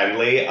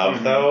family-friendly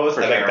of those.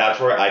 And, like,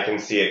 that's where I can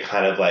see it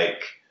kind of,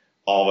 like,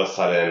 all of a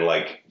sudden,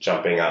 like,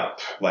 jumping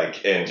up,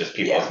 like, in just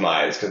people's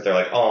minds. Because they're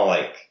like, oh,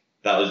 like,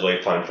 that was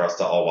really fun for us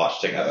to all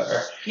watch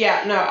together.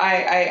 Yeah, no,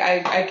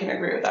 I can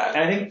agree with that.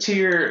 And I think to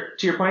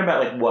your point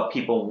about, like, what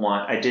people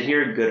want, I did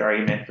hear a good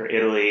argument for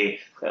Italy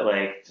that,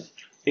 like,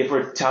 if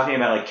we're talking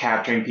about, like,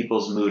 capturing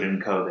people's mood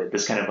in COVID,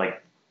 this kind of,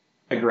 like,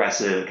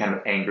 aggressive, kind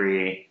of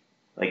angry...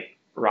 like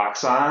rock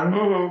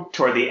song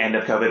toward the end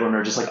of COVID when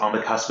we're just like on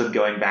the cusp of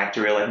going back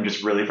to real life and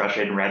just really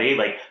frustrated and ready,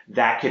 like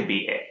that could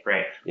be it,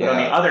 right? Yeah. But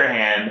on the other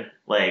hand,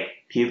 like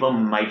people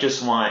might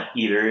just want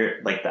either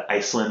like the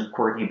Iceland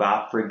quirky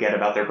bop, forget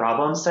about their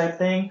problems type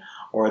thing,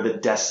 or the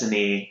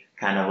Destiny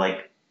kind of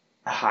like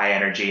high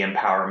energy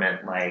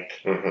empowerment, like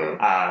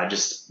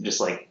just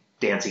like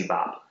dancey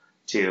bop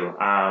too.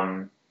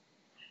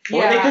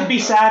 Or they could be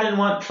sad and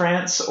want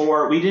France,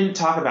 or we didn't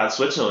talk about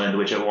Switzerland,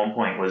 which at one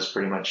point was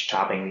pretty much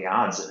topping the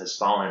odds and has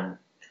fallen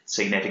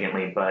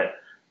significantly, but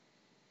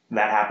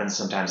that happens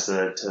sometimes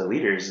to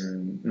leaders,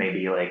 and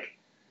maybe like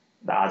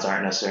the odds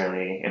aren't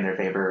necessarily in their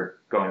favor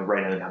going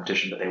right into the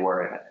competition, but they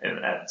were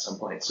at some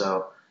point.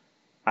 So,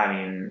 I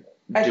mean,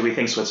 do we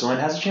think Switzerland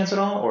has a chance at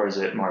all, or is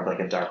it more of like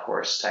a dark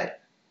horse type?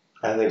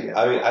 I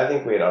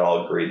think we had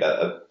all agreed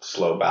that a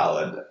slow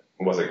ballad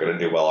wasn't going to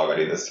do well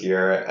already this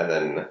year, and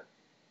then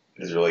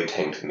is really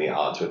tanking the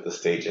odds with the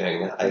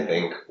staging, I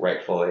think,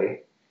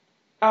 rightfully.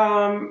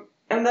 And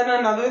then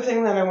another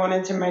thing that I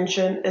wanted to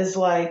mention is,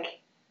 like,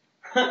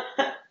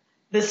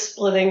 the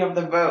splitting of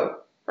the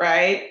vote,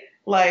 right?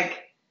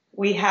 Like,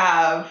 we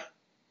have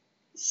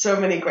so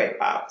many great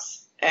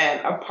bops. And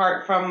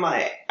apart from,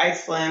 like,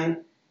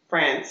 Iceland,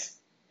 France,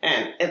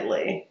 and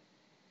Italy,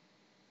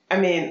 I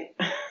mean,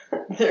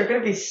 there are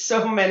going to be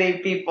so many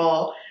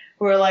people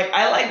who are like,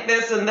 I like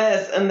this, and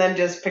then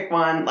just pick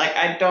one. Like,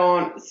 I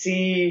don't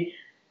see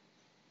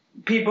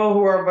people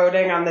who are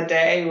voting on the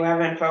day who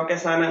haven't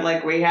focused on it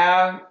like we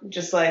have,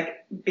 just,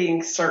 like,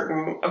 being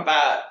certain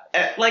about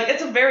it. Like,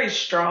 it's a very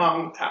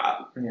strong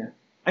top. Yeah.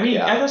 I mean,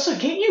 I also,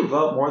 can't you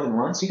vote more than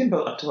once? You can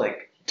vote up to,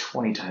 like,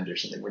 20 times or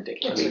something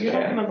ridiculous. Yeah, you're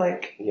not going to,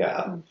 like,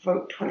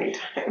 vote 20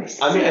 times.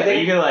 I mean, I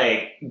think you can,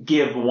 like,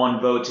 give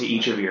one vote to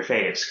each of your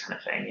faves kind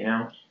of thing, you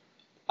know?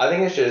 I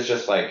think it's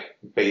just, like,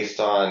 based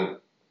on...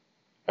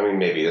 I mean,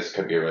 maybe this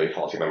could be a really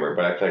faulty number,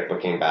 but I feel like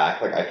looking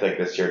back, like, I feel like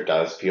this year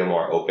does feel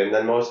more open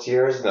than most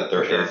years, and that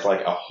there is,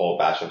 like, a whole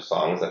batch of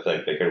songs I feel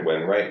like they could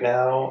win right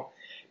now,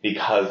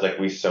 because, like,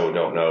 we so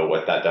don't know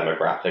what that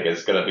demographic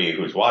is going to be,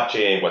 who's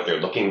watching, what they're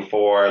looking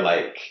for,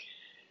 like,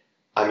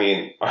 I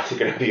mean, are they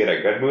going to be in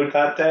a good mood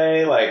that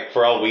day? Like,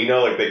 for all we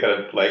know, like, they could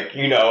have, like,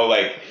 you know,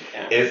 like,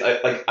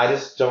 I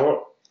just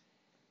don't,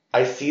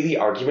 I see the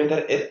argument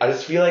that I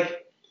just feel like,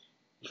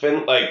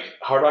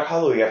 Hard Rock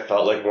Hallelujah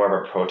felt like more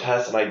of a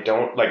protest, and I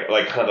don't like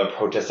kind of a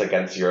protest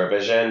against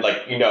Eurovision,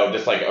 like, you know,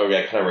 just like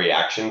a kind of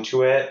reaction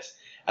to it.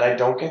 And I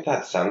don't get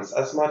that sense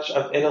as much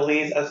of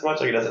Italy's as much.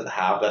 Like, it doesn't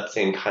have that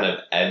same kind of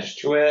edge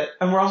to it.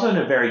 And we're also in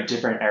a very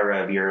different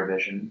era of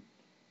Eurovision.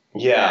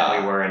 Yeah,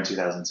 than we were in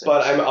 2006.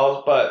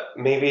 But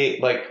maybe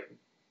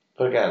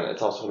but again,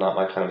 it's also not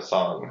my kind of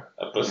song.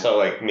 So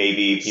like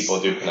maybe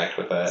people do connect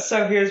with it.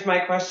 So here's my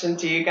question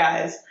to you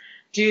guys: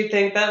 do you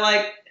think that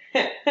like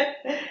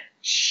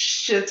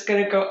shit's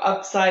gonna go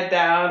upside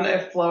down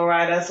if Flo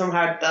Rida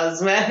somehow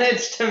does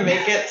manage to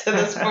make it to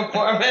this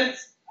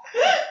performance?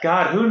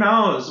 God, who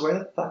knows? Where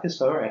the fuck is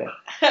Flo Rida?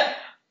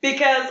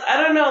 Because, I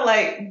don't know,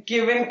 like,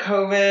 given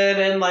COVID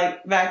and,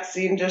 like,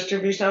 vaccine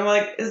distribution, I'm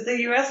like, is the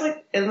U.S.,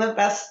 like, in the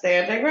best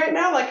standing right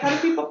now? Like, how do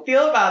people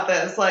feel about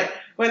this? Like,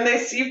 when they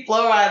see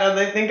Flo Rida,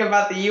 they think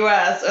about the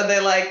U.S., are they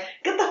like,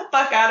 get the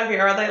fuck out of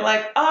here? Are they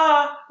like,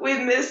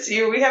 we miss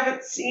you. We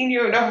haven't seen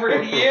you in over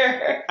a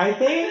year. I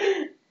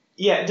think,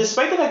 yeah,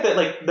 despite the fact that,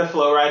 like, the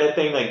Flo Rida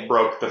thing, like,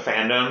 broke the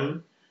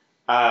fandom,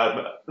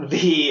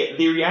 the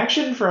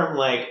reaction from,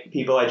 like,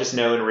 people I just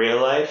know in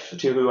real life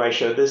to who I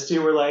showed this to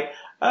were like,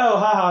 oh,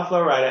 haha,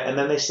 Flo Rida, and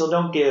then they still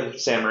don't give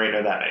San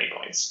Marino that many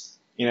points,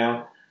 you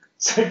know?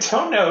 So I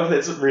don't know if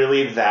it's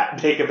really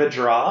that big of a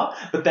draw,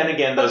 but then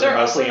again, those are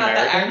mostly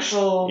Americans. The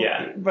actual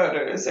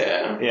voters,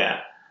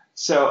 Yeah.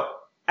 So,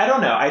 I don't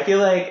know. I feel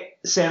like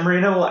San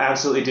Marino will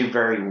absolutely do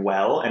very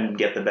well and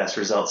get the best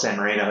result San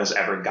Marino has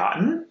ever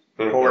gotten,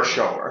 for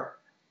sure.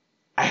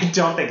 I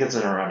don't think it's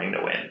in a running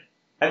to win.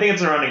 I think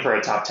it's in a running for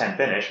a top 10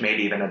 finish,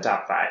 maybe even a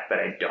top 5, but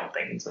I don't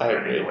think it's in a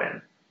running to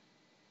win.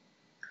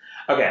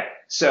 Okay,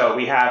 so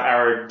we have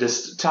our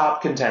just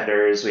top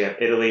contenders. We have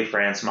Italy,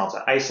 France,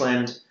 Malta,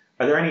 Iceland.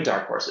 Are there any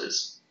dark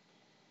horses?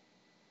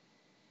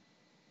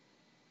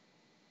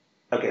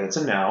 it's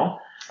a no.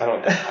 I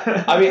don't.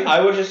 I mean, I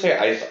would just say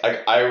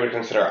I would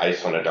consider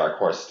Iceland a dark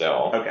horse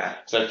still. Okay.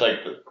 So it's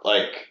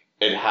like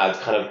it has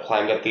kind of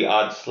climbed up the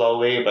odds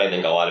slowly, but I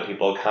think a lot of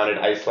people counted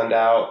Iceland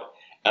out,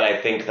 and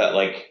I think that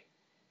like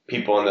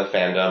people in the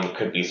fandom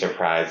could be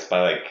surprised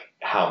by like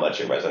how much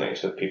it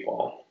resonates with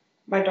people.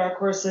 My dark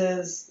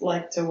horses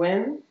like to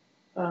win.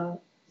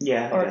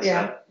 Yeah.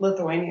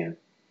 Lithuania.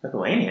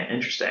 Lithuania,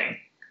 interesting.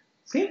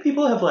 See,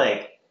 people have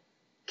like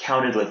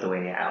counted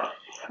Lithuania out.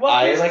 Well,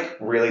 I like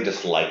really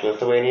dislike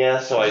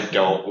Lithuania, so I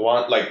don't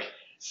want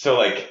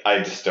I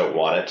just don't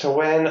want it to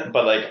win.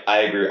 But like I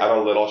agree, I'm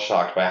a little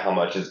shocked by how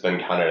much it's been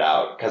counted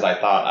out because I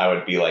thought I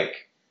would be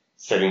like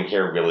sitting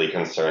here really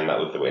concerned that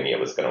Lithuania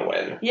was going to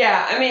win.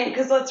 Yeah, I mean,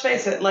 because let's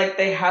face it, like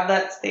they have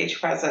that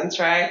stage presence,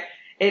 right?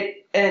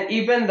 And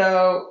even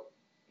though,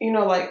 you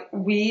know, like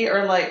we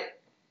are like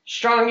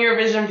strong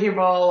Eurovision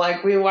people,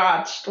 like we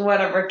watched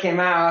whatever came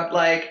out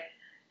like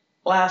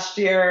last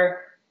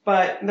year,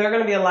 but there are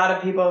going to be a lot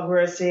of people who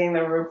are seeing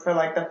the group for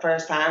like the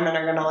first time and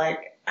are going to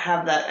like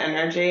have that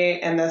energy.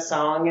 And this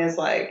song is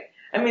like,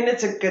 I mean,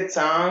 it's a good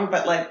song,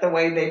 but like the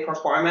way they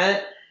perform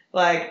it,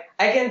 like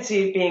I can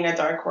see it being a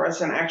dark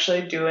horse and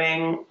actually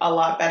doing a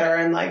lot better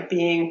and like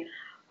being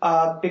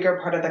a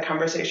bigger part of the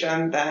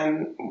conversation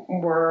than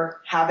we're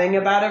having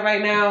about it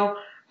right now.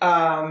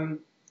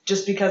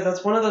 Just because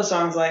that's one of those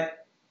songs like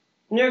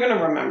you're going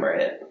to remember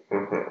it.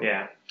 Mm-hmm.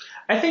 Yeah.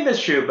 I think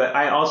that's true, but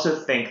I also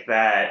think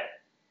that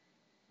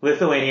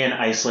Lithuania and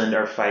Iceland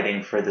are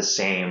fighting for the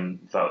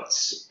same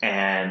votes,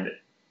 and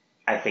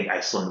I think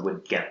Iceland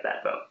would get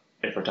that vote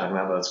if we're talking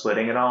about vote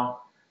splitting at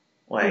all.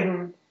 Like,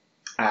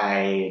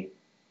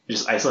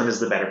 Iceland is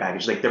the better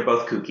package. Like, they're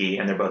both kooky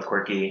and they're both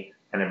quirky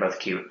and they're both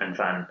cute and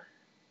fun,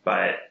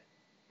 but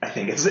I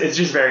think it's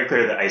just very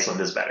clear that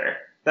Iceland is better.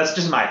 That's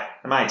just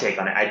my take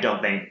on it. I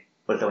don't think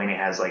Lithuania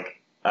has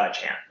like a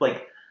chance.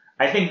 Like,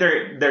 I think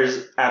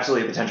there's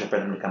absolutely potential for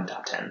them to come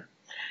top 10.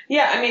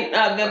 Yeah, I mean,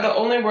 the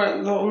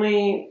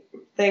only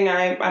thing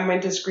I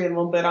might disagree a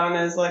little bit on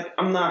is like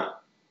I'm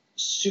not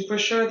super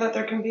sure that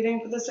they're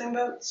competing for the same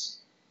votes,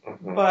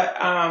 but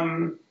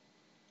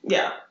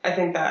yeah, I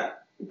think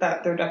that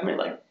they're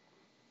definitely like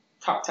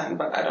top 10,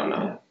 but I don't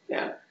know.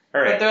 Yeah.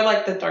 All right. But they're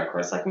like the dark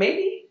horse, like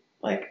maybe.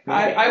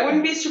 I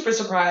wouldn't be super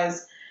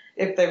surprised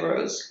if they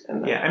rose.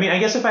 Yeah, I mean, I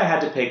guess if I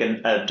had to pick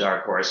a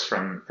dark horse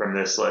from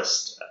this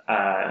list,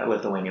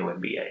 Lithuania would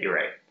be it. You're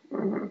right.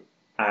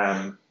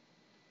 Mm-hmm.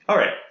 All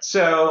right,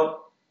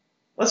 so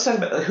let's talk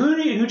about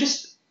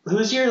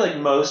who's your like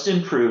most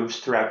improved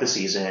throughout the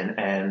season,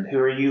 and who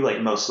are you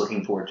like most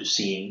looking forward to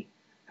seeing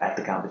at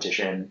the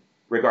competition,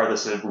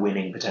 regardless of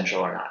winning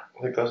potential or not.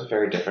 I think those are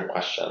very different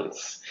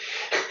questions.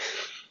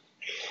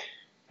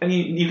 And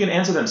you can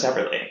answer them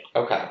separately.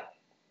 Okay.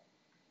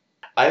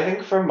 I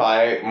think for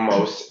my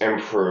most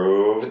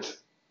improved,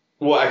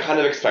 well, I kind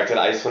of expected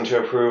Iceland to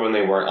improve when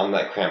they weren't on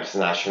that Krampus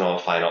national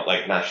final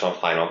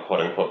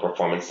quote unquote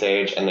performance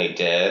stage, and they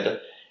did.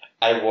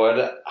 I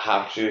would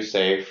have to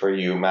say for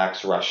you,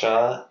 Max,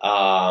 Russia,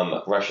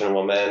 Russian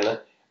woman.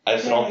 I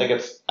just don't think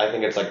I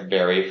think it's like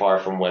very far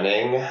from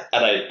winning,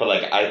 but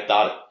I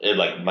thought it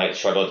like might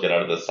struggle to get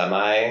out of the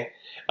semi,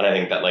 and I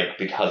think that like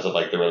because of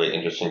like the really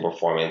interesting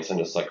performance and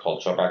just like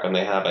cultural background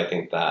they have, I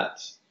think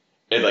that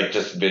it like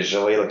just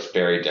visually looks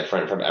very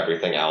different from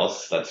everything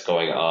else that's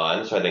going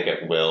on. So I think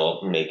it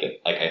will make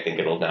it like I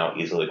think it'll now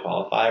easily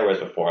qualify, whereas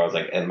before I was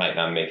like it might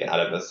not make it out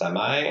of the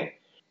semi.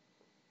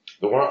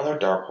 The one other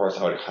dark horse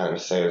I would kind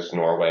of say is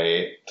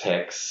Norway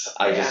Tix.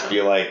 I just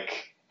feel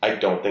like I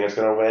don't think it's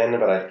going to win,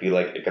 but I feel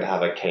like it could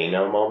have a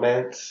Kano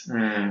moment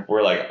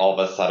where like all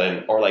of a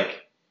sudden, or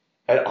like,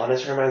 it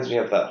honestly reminds me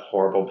of that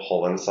horrible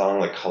Poland song,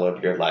 like Color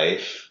of Your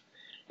Life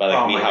by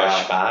like Michał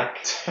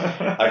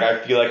Szpak. Like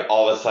I feel like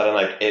all of a sudden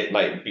like it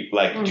might be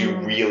like do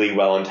really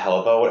well in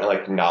televote and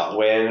like not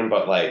win,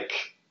 but like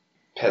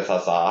piss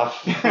us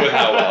off with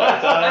how well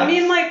it does. I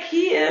mean, like,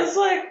 he is,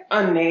 like,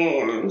 a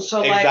name.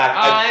 So, like,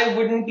 I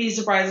wouldn't be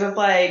surprised if,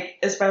 like,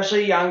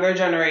 especially younger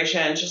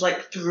generations just,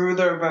 like, threw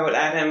their vote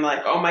at him.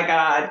 Like, oh, my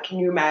God, can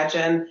you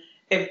imagine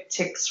if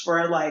Tix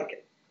were,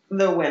 like,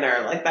 the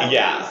winner? Like, that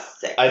would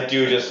be sick. I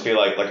do just feel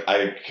like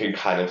I could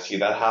kind of see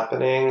that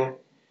happening.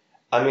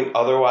 I mean,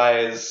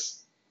 otherwise...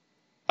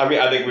 I mean,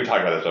 I think we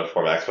talked about this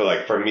before, Max, but,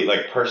 like, for me,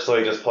 like,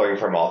 personally just pulling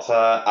for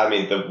Malta, I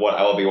mean, what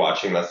I will be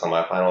watching the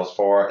semifinals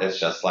for is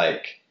just,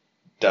 like,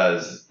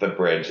 does the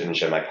bridge in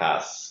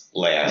Shimakas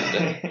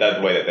land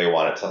the way that they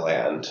want it to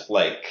land?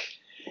 Like,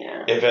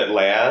 if it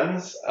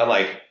lands, and,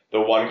 like, the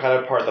one kind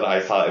of part that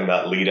I saw in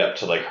that lead up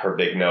to, like, her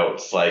big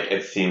notes, like,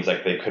 it seems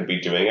like they could be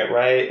doing it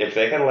right. If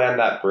they can land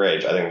that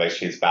bridge, I think, like,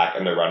 she's back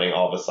in the running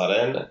all of a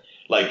sudden,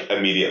 like,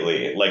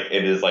 immediately. Like,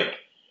 it is, like,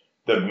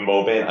 the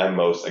moment I'm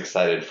most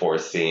excited for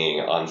seeing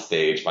on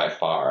stage by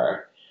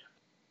far.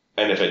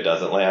 And if it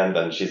doesn't land,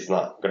 then she's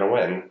not going to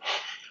win.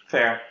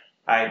 Fair.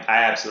 I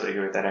absolutely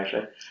agree with that,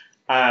 actually.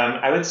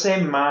 I would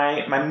say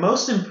my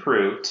most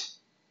improved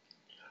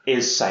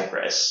is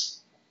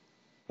Cyprus.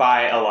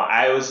 By a lot.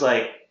 I was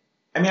like,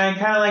 I mean, I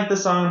kind of like the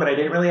song, but I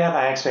didn't really have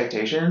high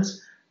expectations.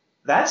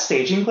 That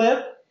staging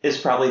clip is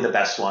probably the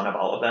best one of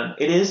all of them.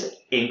 It is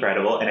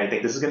incredible, and I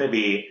think this is going to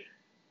be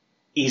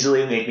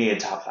easily make me a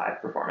top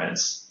 5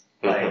 performance.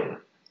 Like,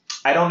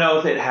 I don't know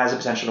if it has a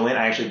potential to win.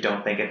 I actually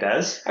don't think it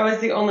does. I was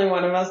the only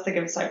one of us to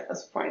give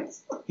Cypress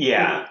points.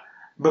 Yeah,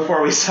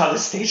 before we saw the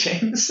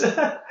stagings.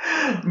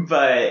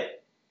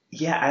 But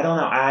yeah, I don't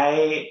know.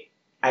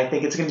 I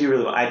think it's going to do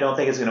really well. I don't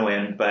think it's going to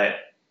win, but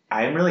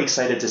I'm really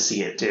excited to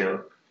see it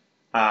too.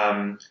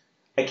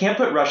 I can't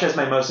put Russia as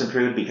my most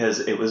improved because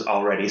it was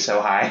already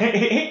so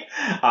high.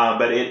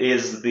 But it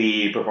is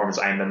the performance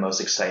I'm the most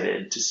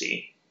excited to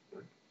see.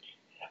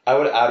 I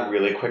would add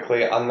really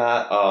quickly on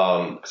that,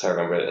 because I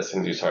remember it as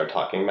soon as you started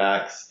talking,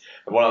 Max.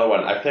 One other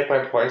one. I feel like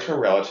my points were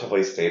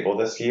relatively stable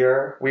this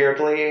year,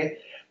 weirdly.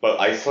 But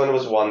Iceland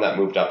was one that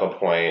moved up a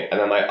point, and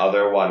then my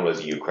other one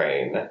was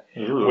Ukraine,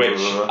 Ooh. which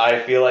I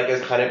feel like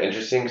is kind of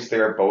interesting because they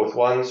were both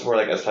ones where,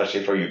 like,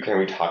 especially for Ukraine,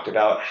 we talked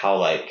about how,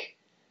 like,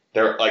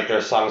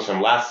 their songs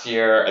from last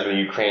year, and then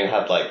Ukraine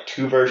had, like,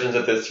 2 versions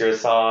of this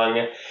year's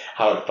song,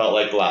 how it felt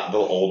like the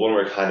old one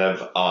were kind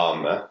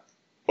of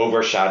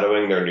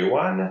overshadowing their new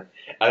one.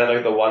 And then,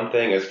 like, the one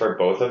thing is for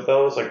both of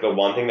those, like, the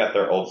one thing that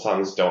their old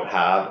songs don't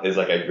have is,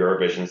 like, a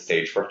Eurovision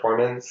stage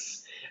performance.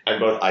 And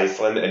both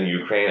Iceland and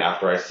Ukraine,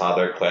 after I saw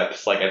their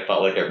clips, like, I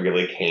felt like it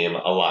really came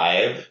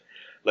alive.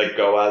 Like,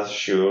 Goaz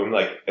Shum,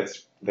 like,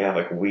 they have,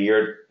 like,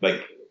 weird,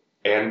 like,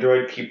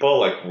 android people,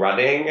 like,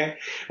 running,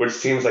 which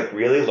seems, like,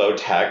 really low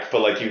tech,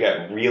 but, like, you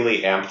get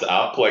really amped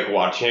up, like,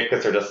 watching it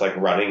because they're just, like,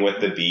 running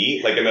with the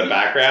beat. Like, in the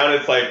background,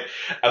 it's, like,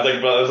 but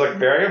it was, like,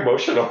 very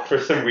emotional for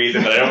some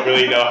reason, but I don't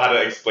really know how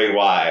to explain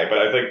why. But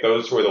I think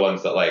those were the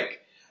ones that, like,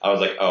 I was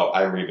like, oh,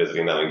 I'm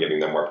revisiting them and giving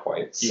them more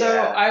points. So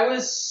I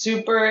was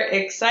super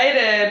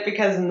excited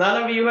because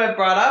none of you had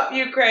brought up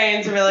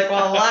Ukraine to be like,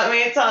 well, let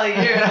me tell you,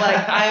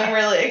 like, I'm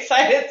really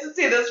excited to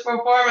see this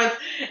performance.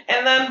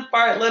 And then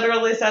Bart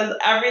literally says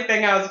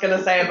everything I was going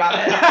to say about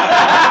it. Like,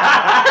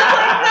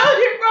 no,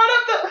 you brought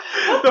up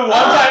the one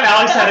time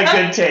Alex had a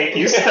good take,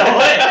 you stole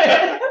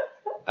it.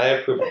 I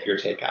approve of your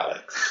take,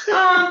 Alex.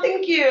 Oh,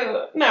 thank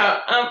you. No,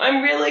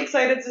 I'm really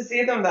excited to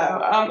see them, though.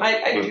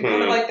 I do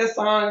kind of like this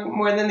song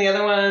more than the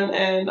other one,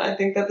 and I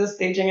think that the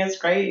staging is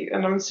great,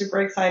 and I'm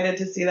super excited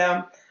to see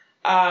them.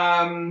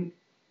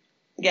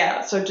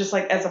 Yeah, so just,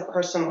 like, as a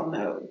personal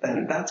note,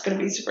 then that's going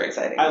to be super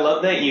exciting. I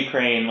love that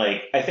Ukraine,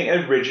 like, I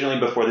think originally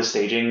before the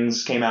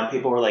stagings came out,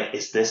 people were like,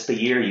 is this the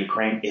year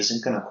Ukraine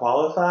isn't going to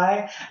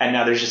qualify? And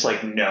now there's just,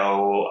 like,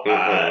 no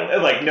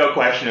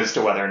question as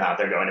to whether or not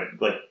they're going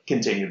to, like,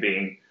 continue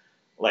being,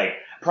 like,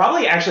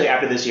 probably actually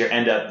after this year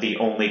end up the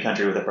only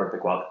country with a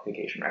perfect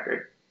qualification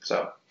record.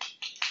 So.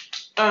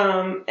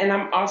 And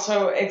I'm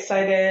also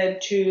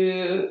excited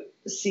to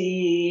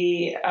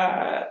see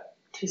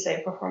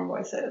Tuesday perform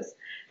Voices.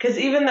 Because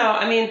even though,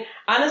 I mean,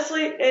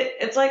 honestly,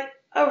 it's like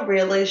a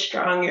really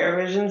strong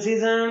Eurovision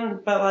season,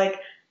 but, like,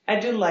 I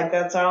do like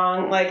that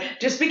song. Like,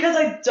 just because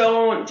I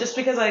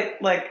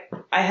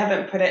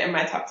haven't put it in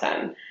my top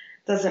 10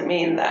 doesn't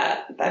mean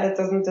that it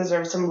doesn't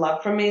deserve some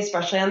love from me,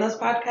 especially on this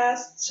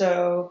podcast.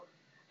 So,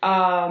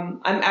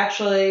 I'm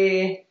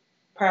actually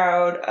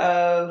proud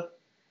of,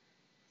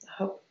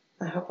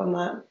 I hope I'm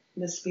not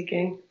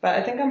misspeaking, but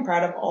I think I'm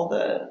proud of all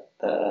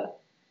the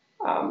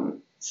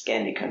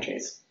Scandi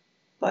countries.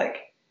 Like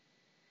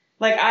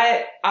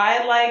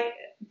I like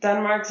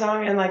Denmark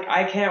song, and, like,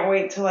 I can't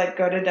wait to, like,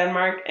 go to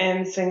Denmark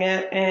and sing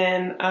it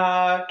in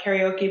a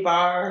karaoke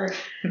bar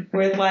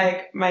with,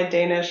 like, my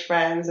Danish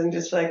friends and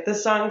just, like,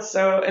 this song's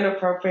so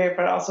inappropriate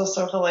but also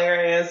so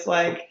hilarious.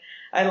 Like,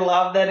 I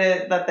love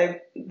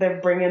that they're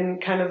bringing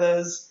kind of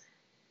those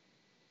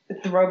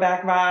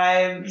throwback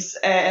vibes,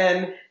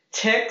 and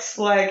Tix,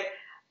 like,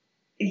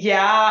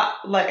 yeah,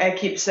 like, I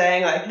keep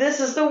saying, like,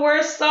 this is the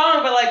worst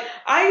song, but, like,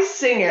 I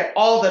sing it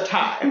all the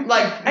time.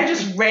 Like, I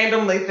just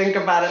randomly think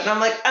about it, and I'm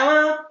like, I'm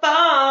a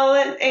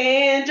fallen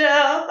angel.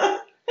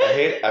 I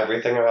hate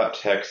everything about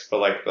Tix, but,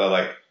 like, the,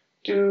 like,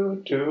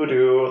 do,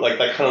 like,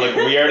 that kind of,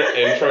 like, weird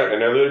intro and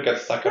interlude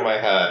gets stuck in my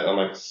head. I'm,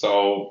 like,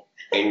 so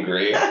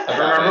angry. I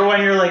remember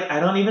when you're like,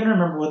 I don't even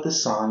remember what the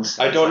song sounds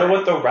I don't know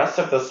what the rest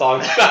of the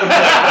song sounds like.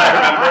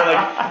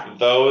 I remember, like,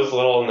 those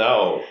little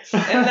notes.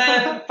 And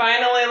then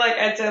finally, like,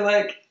 I'd say,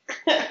 like,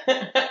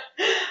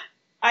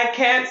 I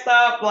can't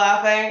stop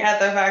laughing at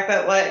the fact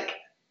that, like,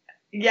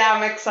 yeah,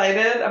 I'm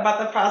excited about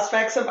the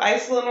prospects of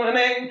Iceland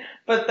winning,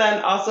 but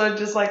then also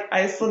just, like,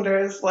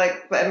 Icelanders,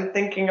 like, then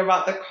thinking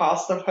about the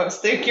cost of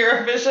hosting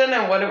Eurovision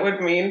and what it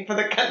would mean for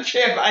the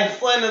country of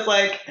Iceland is,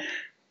 like,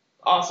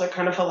 also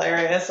kind of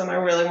hilarious, and I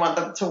really want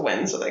them to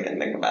win so they can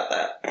think about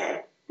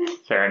that.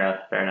 Fair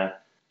enough.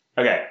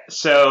 Okay,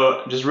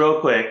 so just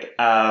real quick,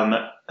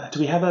 do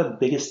we have a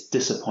biggest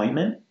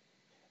disappointment?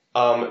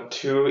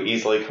 2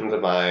 easily come to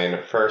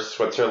mind. First,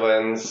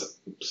 Switzerland's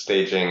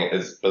staging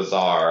is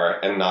bizarre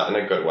and not in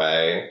a good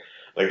way.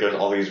 Like, there's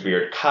all these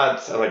weird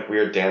cuts and, like,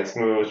 weird dance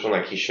moves when,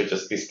 like, he should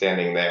just be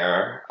standing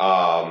there.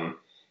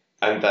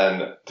 And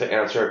then to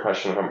answer a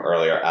question from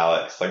earlier,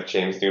 Alex, like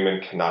James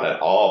Newman cannot at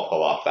all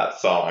pull off that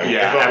song.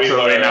 Yeah, Is what we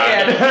absolutely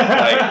learned.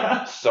 not.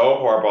 Like, so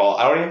horrible.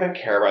 I don't even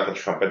care about the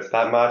trumpets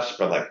that much,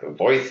 but like the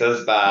voice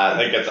is bad.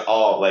 Like it's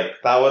all like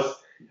that was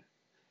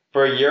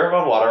for a year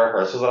of a lot of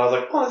rehearsals, and I was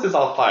like, oh, this is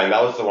all fine.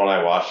 That was the one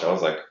I watched. I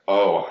was like,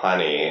 oh,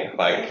 honey,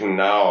 like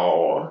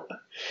no.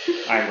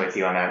 I'm with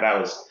you on that.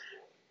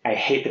 I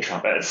hate the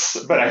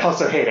trumpets, but I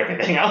also hate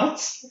everything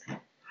else.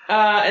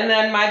 And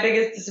then my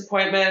biggest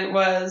disappointment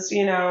was,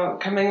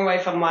 coming away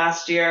from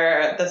last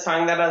year, the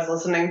song that I was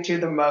listening to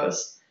the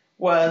most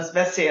was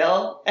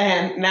Vasil,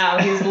 and now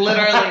he's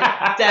literally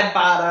dead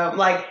bottom.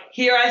 Like,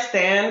 here I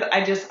stand,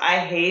 I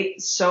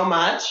hate so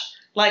much.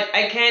 Like,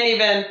 I can't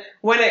even,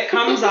 when it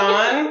comes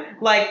on,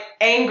 like,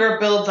 anger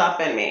builds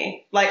up in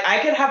me. Like, I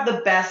could have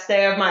the best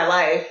day of my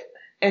life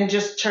and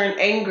just turn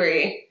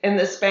angry in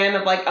the span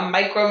of, like, a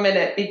micro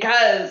minute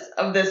because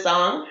of this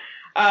song.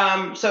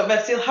 So,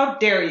 Vasil, how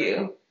dare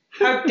you?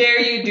 How dare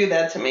you do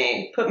that to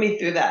me? Put me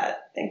through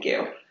that. Thank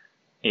you.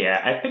 Yeah,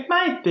 I think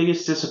my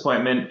biggest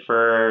disappointment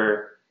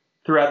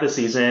throughout the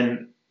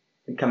season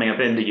coming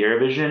up into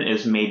Eurovision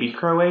is maybe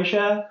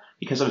Croatia,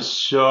 because I was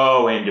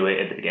so into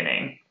it at the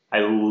beginning. I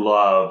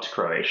loved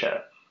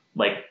Croatia.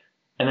 And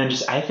then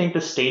I think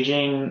the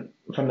staging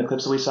from the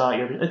clips that we saw,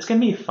 it's going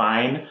to be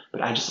fine,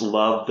 but I just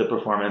loved the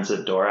performance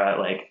of Dora.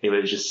 Like, it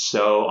was just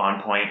so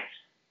on point,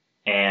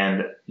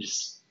 and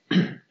just...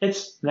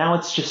 it's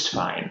just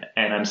fine,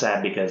 and I'm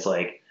sad because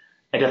I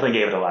definitely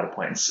gave it a lot of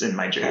points in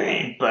my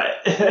jury, but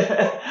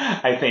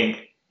I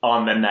think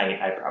on the night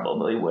I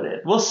probably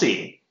wouldn't. We'll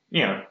see,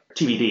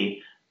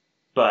 TBD,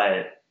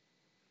 but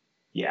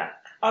yeah.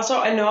 Also,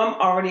 I know I'm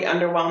already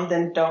underwhelmed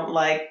and don't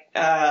like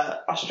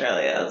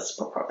Australia's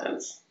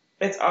performance.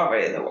 It's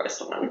already the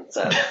worst one,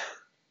 so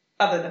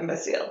other than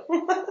Vasil.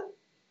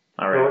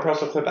 All right. The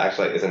rehearsal clip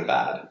actually isn't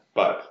bad,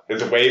 but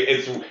it's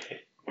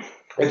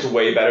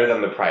way better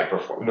than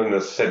than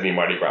the Sydney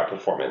Mardi Gras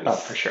performance. Oh,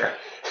 for sure.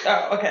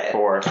 Oh, okay.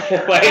 For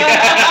sure.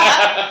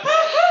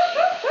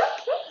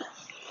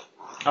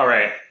 All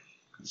right.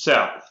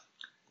 So,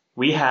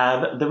 we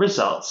have the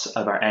results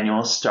of our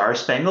annual Star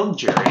Spangled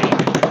Jury.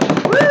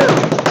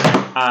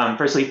 Woo!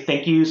 Firstly,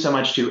 thank you so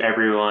much to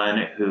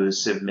everyone who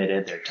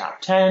submitted their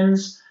top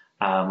 10s.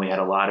 We had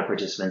a lot of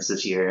participants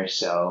this year,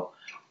 so,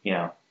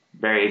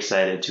 very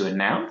excited to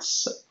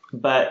announce.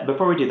 But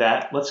before we do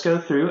that, let's go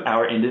through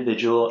our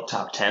individual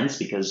top 10s,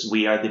 because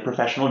we are the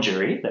professional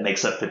jury that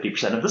makes up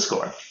 50% of the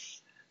score.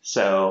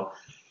 So,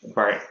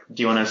 Bart,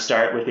 do you want to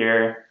start with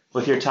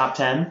your top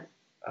 10?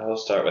 I will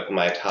start with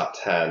my top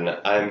 10.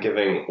 I'm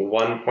giving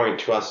 1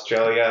 point to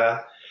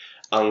Australia.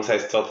 I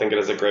still think it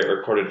is a great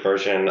recorded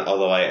version,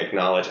 although I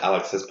acknowledge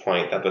Alex's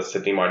point that the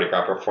Sydney Mardi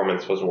Gras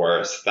performance was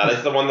worse. That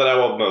is the one that I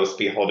will most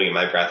be holding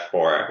my breath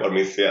for when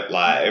we see it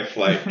live.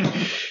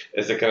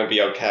 Is it going to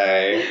be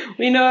okay?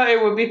 We know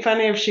it would be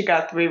funny if she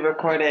got 3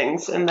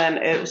 recordings and then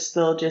it was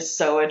still just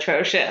so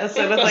atrocious.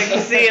 It was you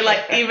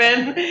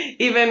see,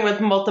 even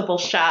with multiple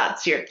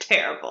shots, you're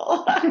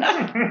terrible.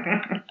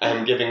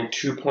 I'm giving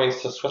 2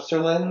 points to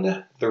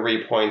Switzerland,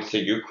 3 points to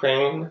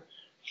Ukraine,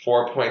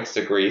 4 points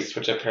to Greece,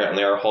 which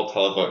apparently our whole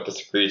televote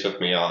disagrees with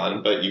me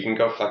on, but you can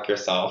go fuck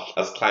yourself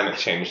as climate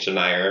change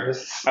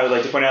deniers. I would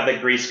like to point out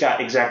that Greece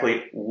got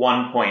exactly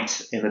 1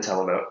 point in the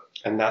televote.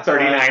 And that's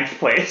 39th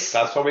place.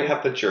 That's why we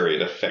have the jury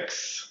to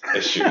fix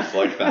issues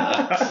like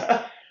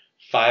that.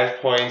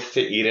 5 points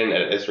to Eden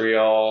and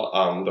Israel.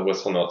 The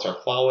whistle notes are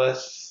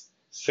flawless.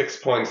 6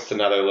 points to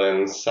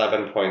Netherlands.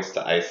 7 points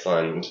to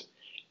Iceland.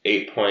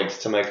 8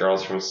 points to my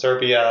girls from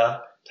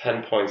Serbia.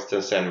 10 points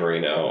to San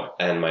Marino,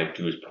 and my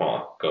 12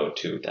 points go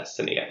to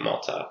Destiny at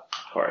Malta.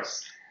 Of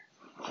course.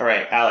 All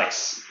right,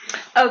 Alex.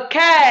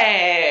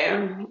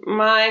 Okay.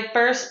 My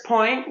first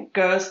point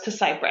goes to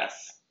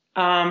Cyprus.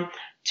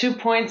 2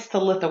 points to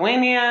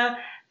Lithuania.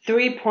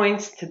 3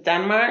 points to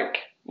Denmark.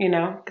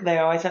 They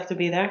always have to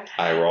be there.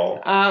 I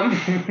roll.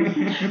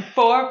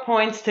 4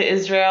 points to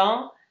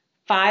Israel.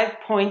 5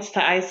 points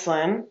to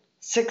Iceland.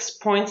 6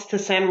 points to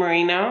San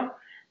Marino.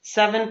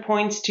 7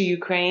 points to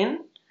Ukraine.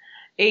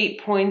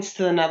 8 points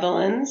to the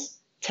Netherlands,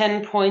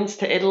 10 points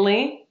to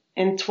Italy,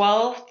 and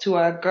 12 to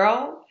our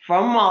girl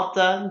from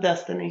Malta,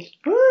 Destiny.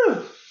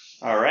 Woo!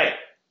 All right.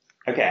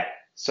 Okay.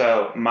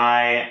 So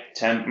my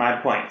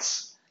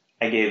points.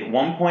 I gave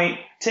 1 point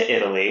to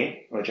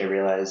Italy, which I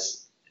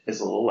realize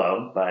is a little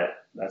low, but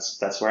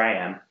that's where I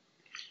am.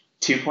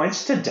 2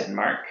 points to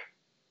Denmark.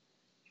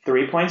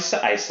 3 points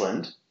to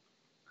Iceland.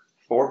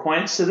 4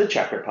 points to the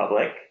Czech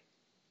Republic.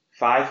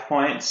 5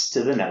 points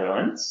to the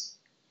Netherlands.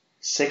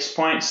 6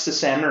 points to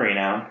San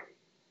Marino,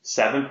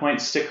 7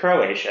 points to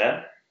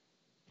Croatia,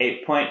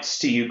 8 points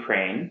to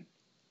Ukraine,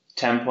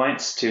 10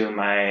 points to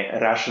my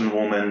Russian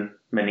woman,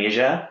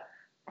 Manija,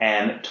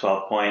 and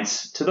 12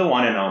 points to the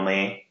one and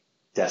only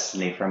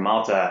Destiny from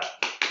Malta.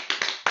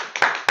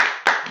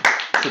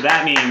 So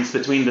that means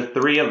between the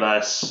three of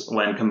us,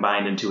 when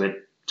combined into a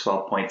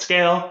 12-point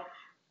scale,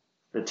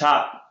 the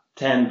top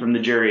 10 from the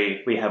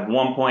jury, we have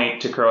 1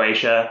 point to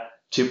Croatia,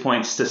 2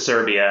 points to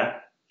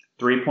Serbia,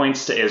 3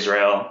 points to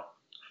Israel,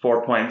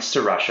 4 points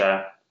to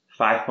Russia,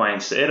 5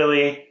 points to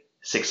Italy,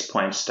 6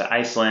 points to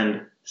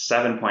Iceland,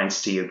 7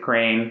 points to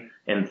Ukraine.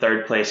 In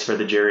third place for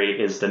the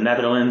jury is the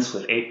Netherlands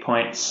with 8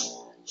 points.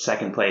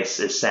 Second place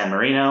is San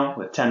Marino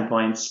with 10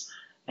 points.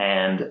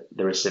 And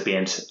the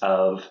recipient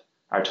of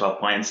our 12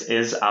 points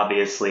is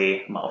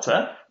obviously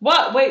Malta.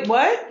 What? Wait,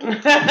 what?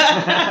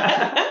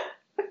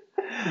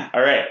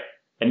 All right.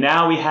 And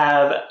now we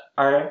have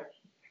our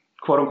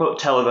quote-unquote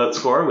televote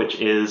score, which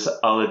is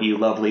all of you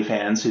lovely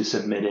fans who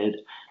submitted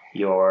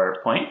your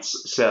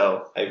points.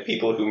 So I have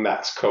people who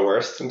Max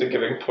coerced into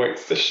giving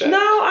points to shit. No,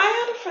 I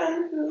had a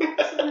friend who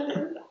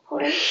submitted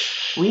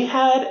points. we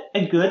had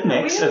a good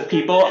mix of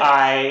people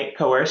I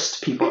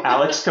coerced, people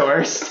Alex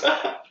coerced,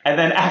 and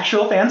then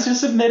actual fans who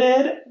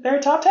submitted their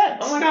top 10s.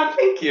 Oh my god,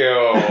 thank you.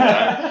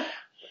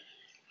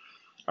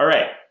 All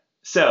right.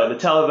 So the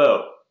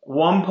televote.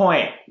 1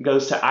 point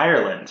goes to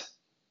Ireland.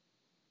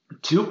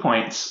 2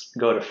 points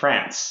go to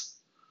France.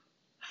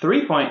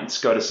 3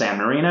 points go to San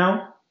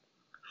Marino.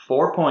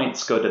 4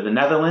 points go to the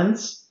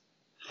Netherlands.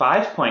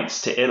 5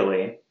 points to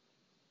Italy.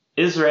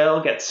 Israel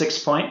gets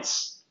 6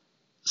 points.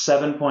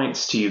 7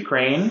 points to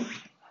Ukraine.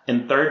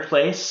 In third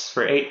place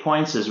for 8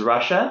 points is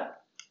Russia.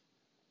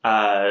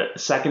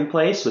 Second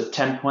place with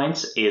 10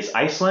 points is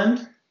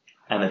Iceland.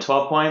 And the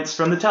 12 points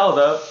from the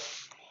televote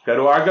go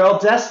to our girl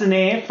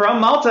Destiny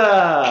from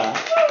Malta.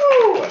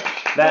 Woo!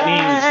 That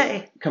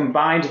means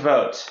combined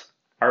vote.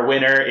 Our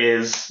winner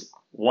is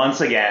once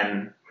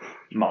again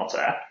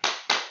Malta.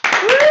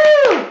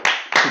 Woo!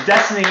 So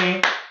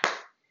Destiny,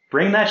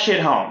 bring that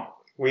shit home.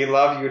 We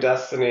love you,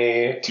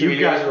 Destiny. 2 You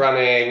got years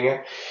running.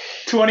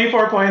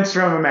 24 points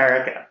from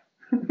America.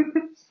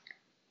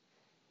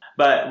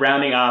 But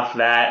rounding off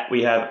that,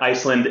 we have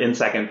Iceland in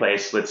second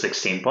place with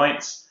 16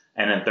 points.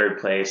 And in third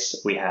place,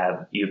 we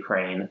have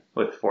Ukraine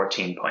with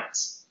 14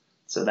 points.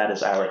 So that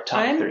is our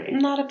top three. I'm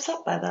not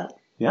upset by that.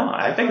 Yeah,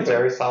 I think it's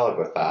very solid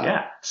with that.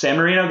 Yeah. San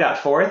Marino got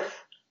 4th.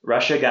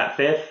 Russia got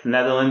 5th.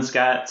 Netherlands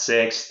got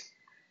 6th.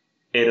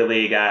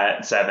 Italy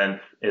got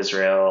 7th.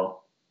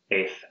 Israel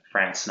 8th.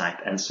 France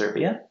 9th. And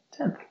Serbia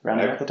 10th.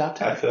 Rounding out the top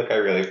 10. I feel like I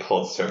really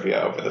pulled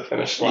Serbia over the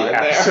finish line You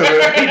there.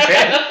 absolutely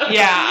did.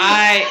 No.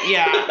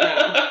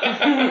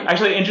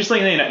 Actually,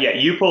 interestingly enough, yeah,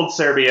 you pulled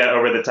Serbia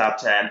over the top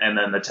 10, and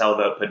then the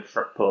televote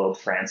pulled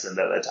France into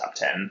the top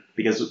 10,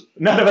 because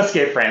none of us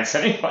gave France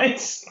any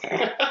points.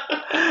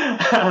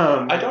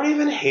 I don't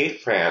even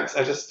hate France.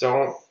 I just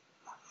don't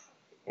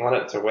want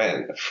it to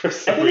win for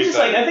some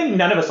reason. I think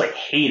none of us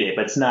hate it,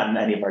 but it's not in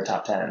any of our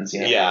top 10s. You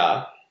know?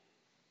 Yeah.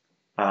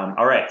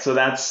 All right, so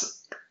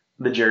that's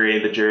the jury.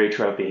 The jury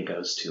trophy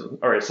goes to,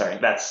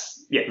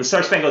 the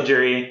Star Spangled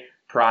Jury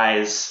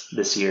prize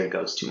this year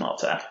goes to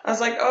Malta. I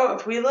was like, oh,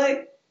 if we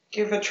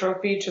give a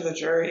trophy to the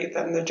jury,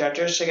 then the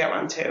judges should get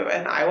one too,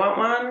 and I want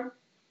one,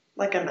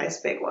 a nice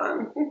big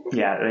one.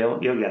 Yeah,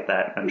 you'll get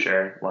that, I'm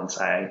sure, once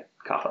I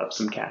cough up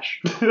some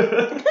cash.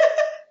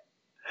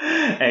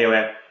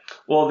 Anyway,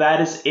 well, that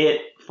is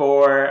it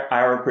for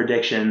our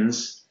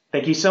predictions.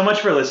 Thank you so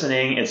much for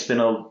listening. It's been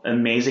an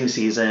amazing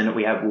season.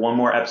 We have one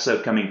more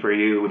episode coming for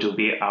you, which will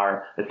be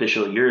our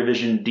official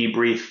Eurovision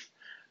debrief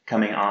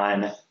coming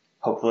on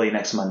hopefully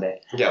next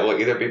Monday. Yeah, we'll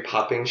either be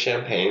popping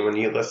champagne when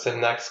you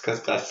listen next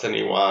because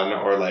Destiny won,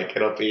 or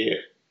it'll be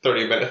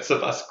 30 minutes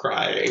of us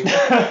crying.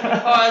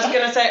 I was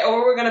going to say,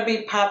 we're going to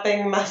be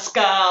popping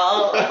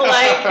mezcal,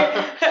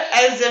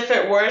 as if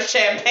it were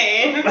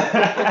champagne.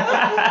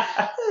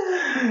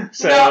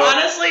 So, no,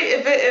 honestly,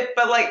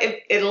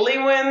 if Italy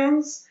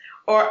wins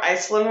or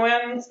Iceland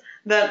wins,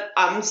 then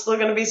I'm still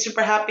going to be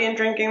super happy and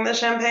drinking the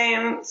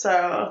champagne,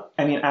 so...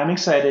 I mean, I'm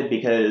excited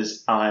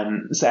because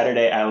on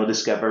Saturday I will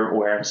discover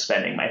where I'm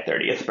spending my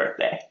 30th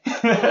birthday.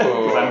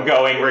 Because I'm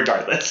going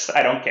regardless.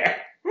 I don't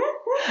care.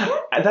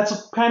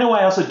 That's kind of why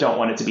I also don't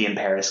want it to be in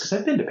Paris, because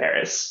I've been to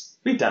Paris.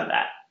 We've done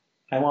that.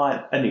 I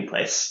want a new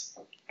place.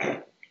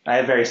 I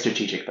have very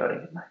strategic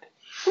voting in mind.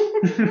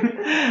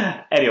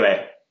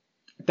 Anyway,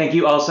 thank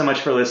you all so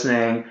much for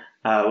listening.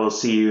 We'll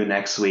see you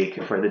next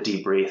week for the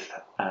debrief,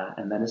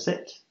 and that is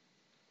it.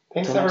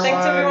 Thanks, everyone.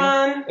 Thanks,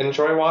 everyone.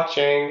 Enjoy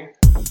watching.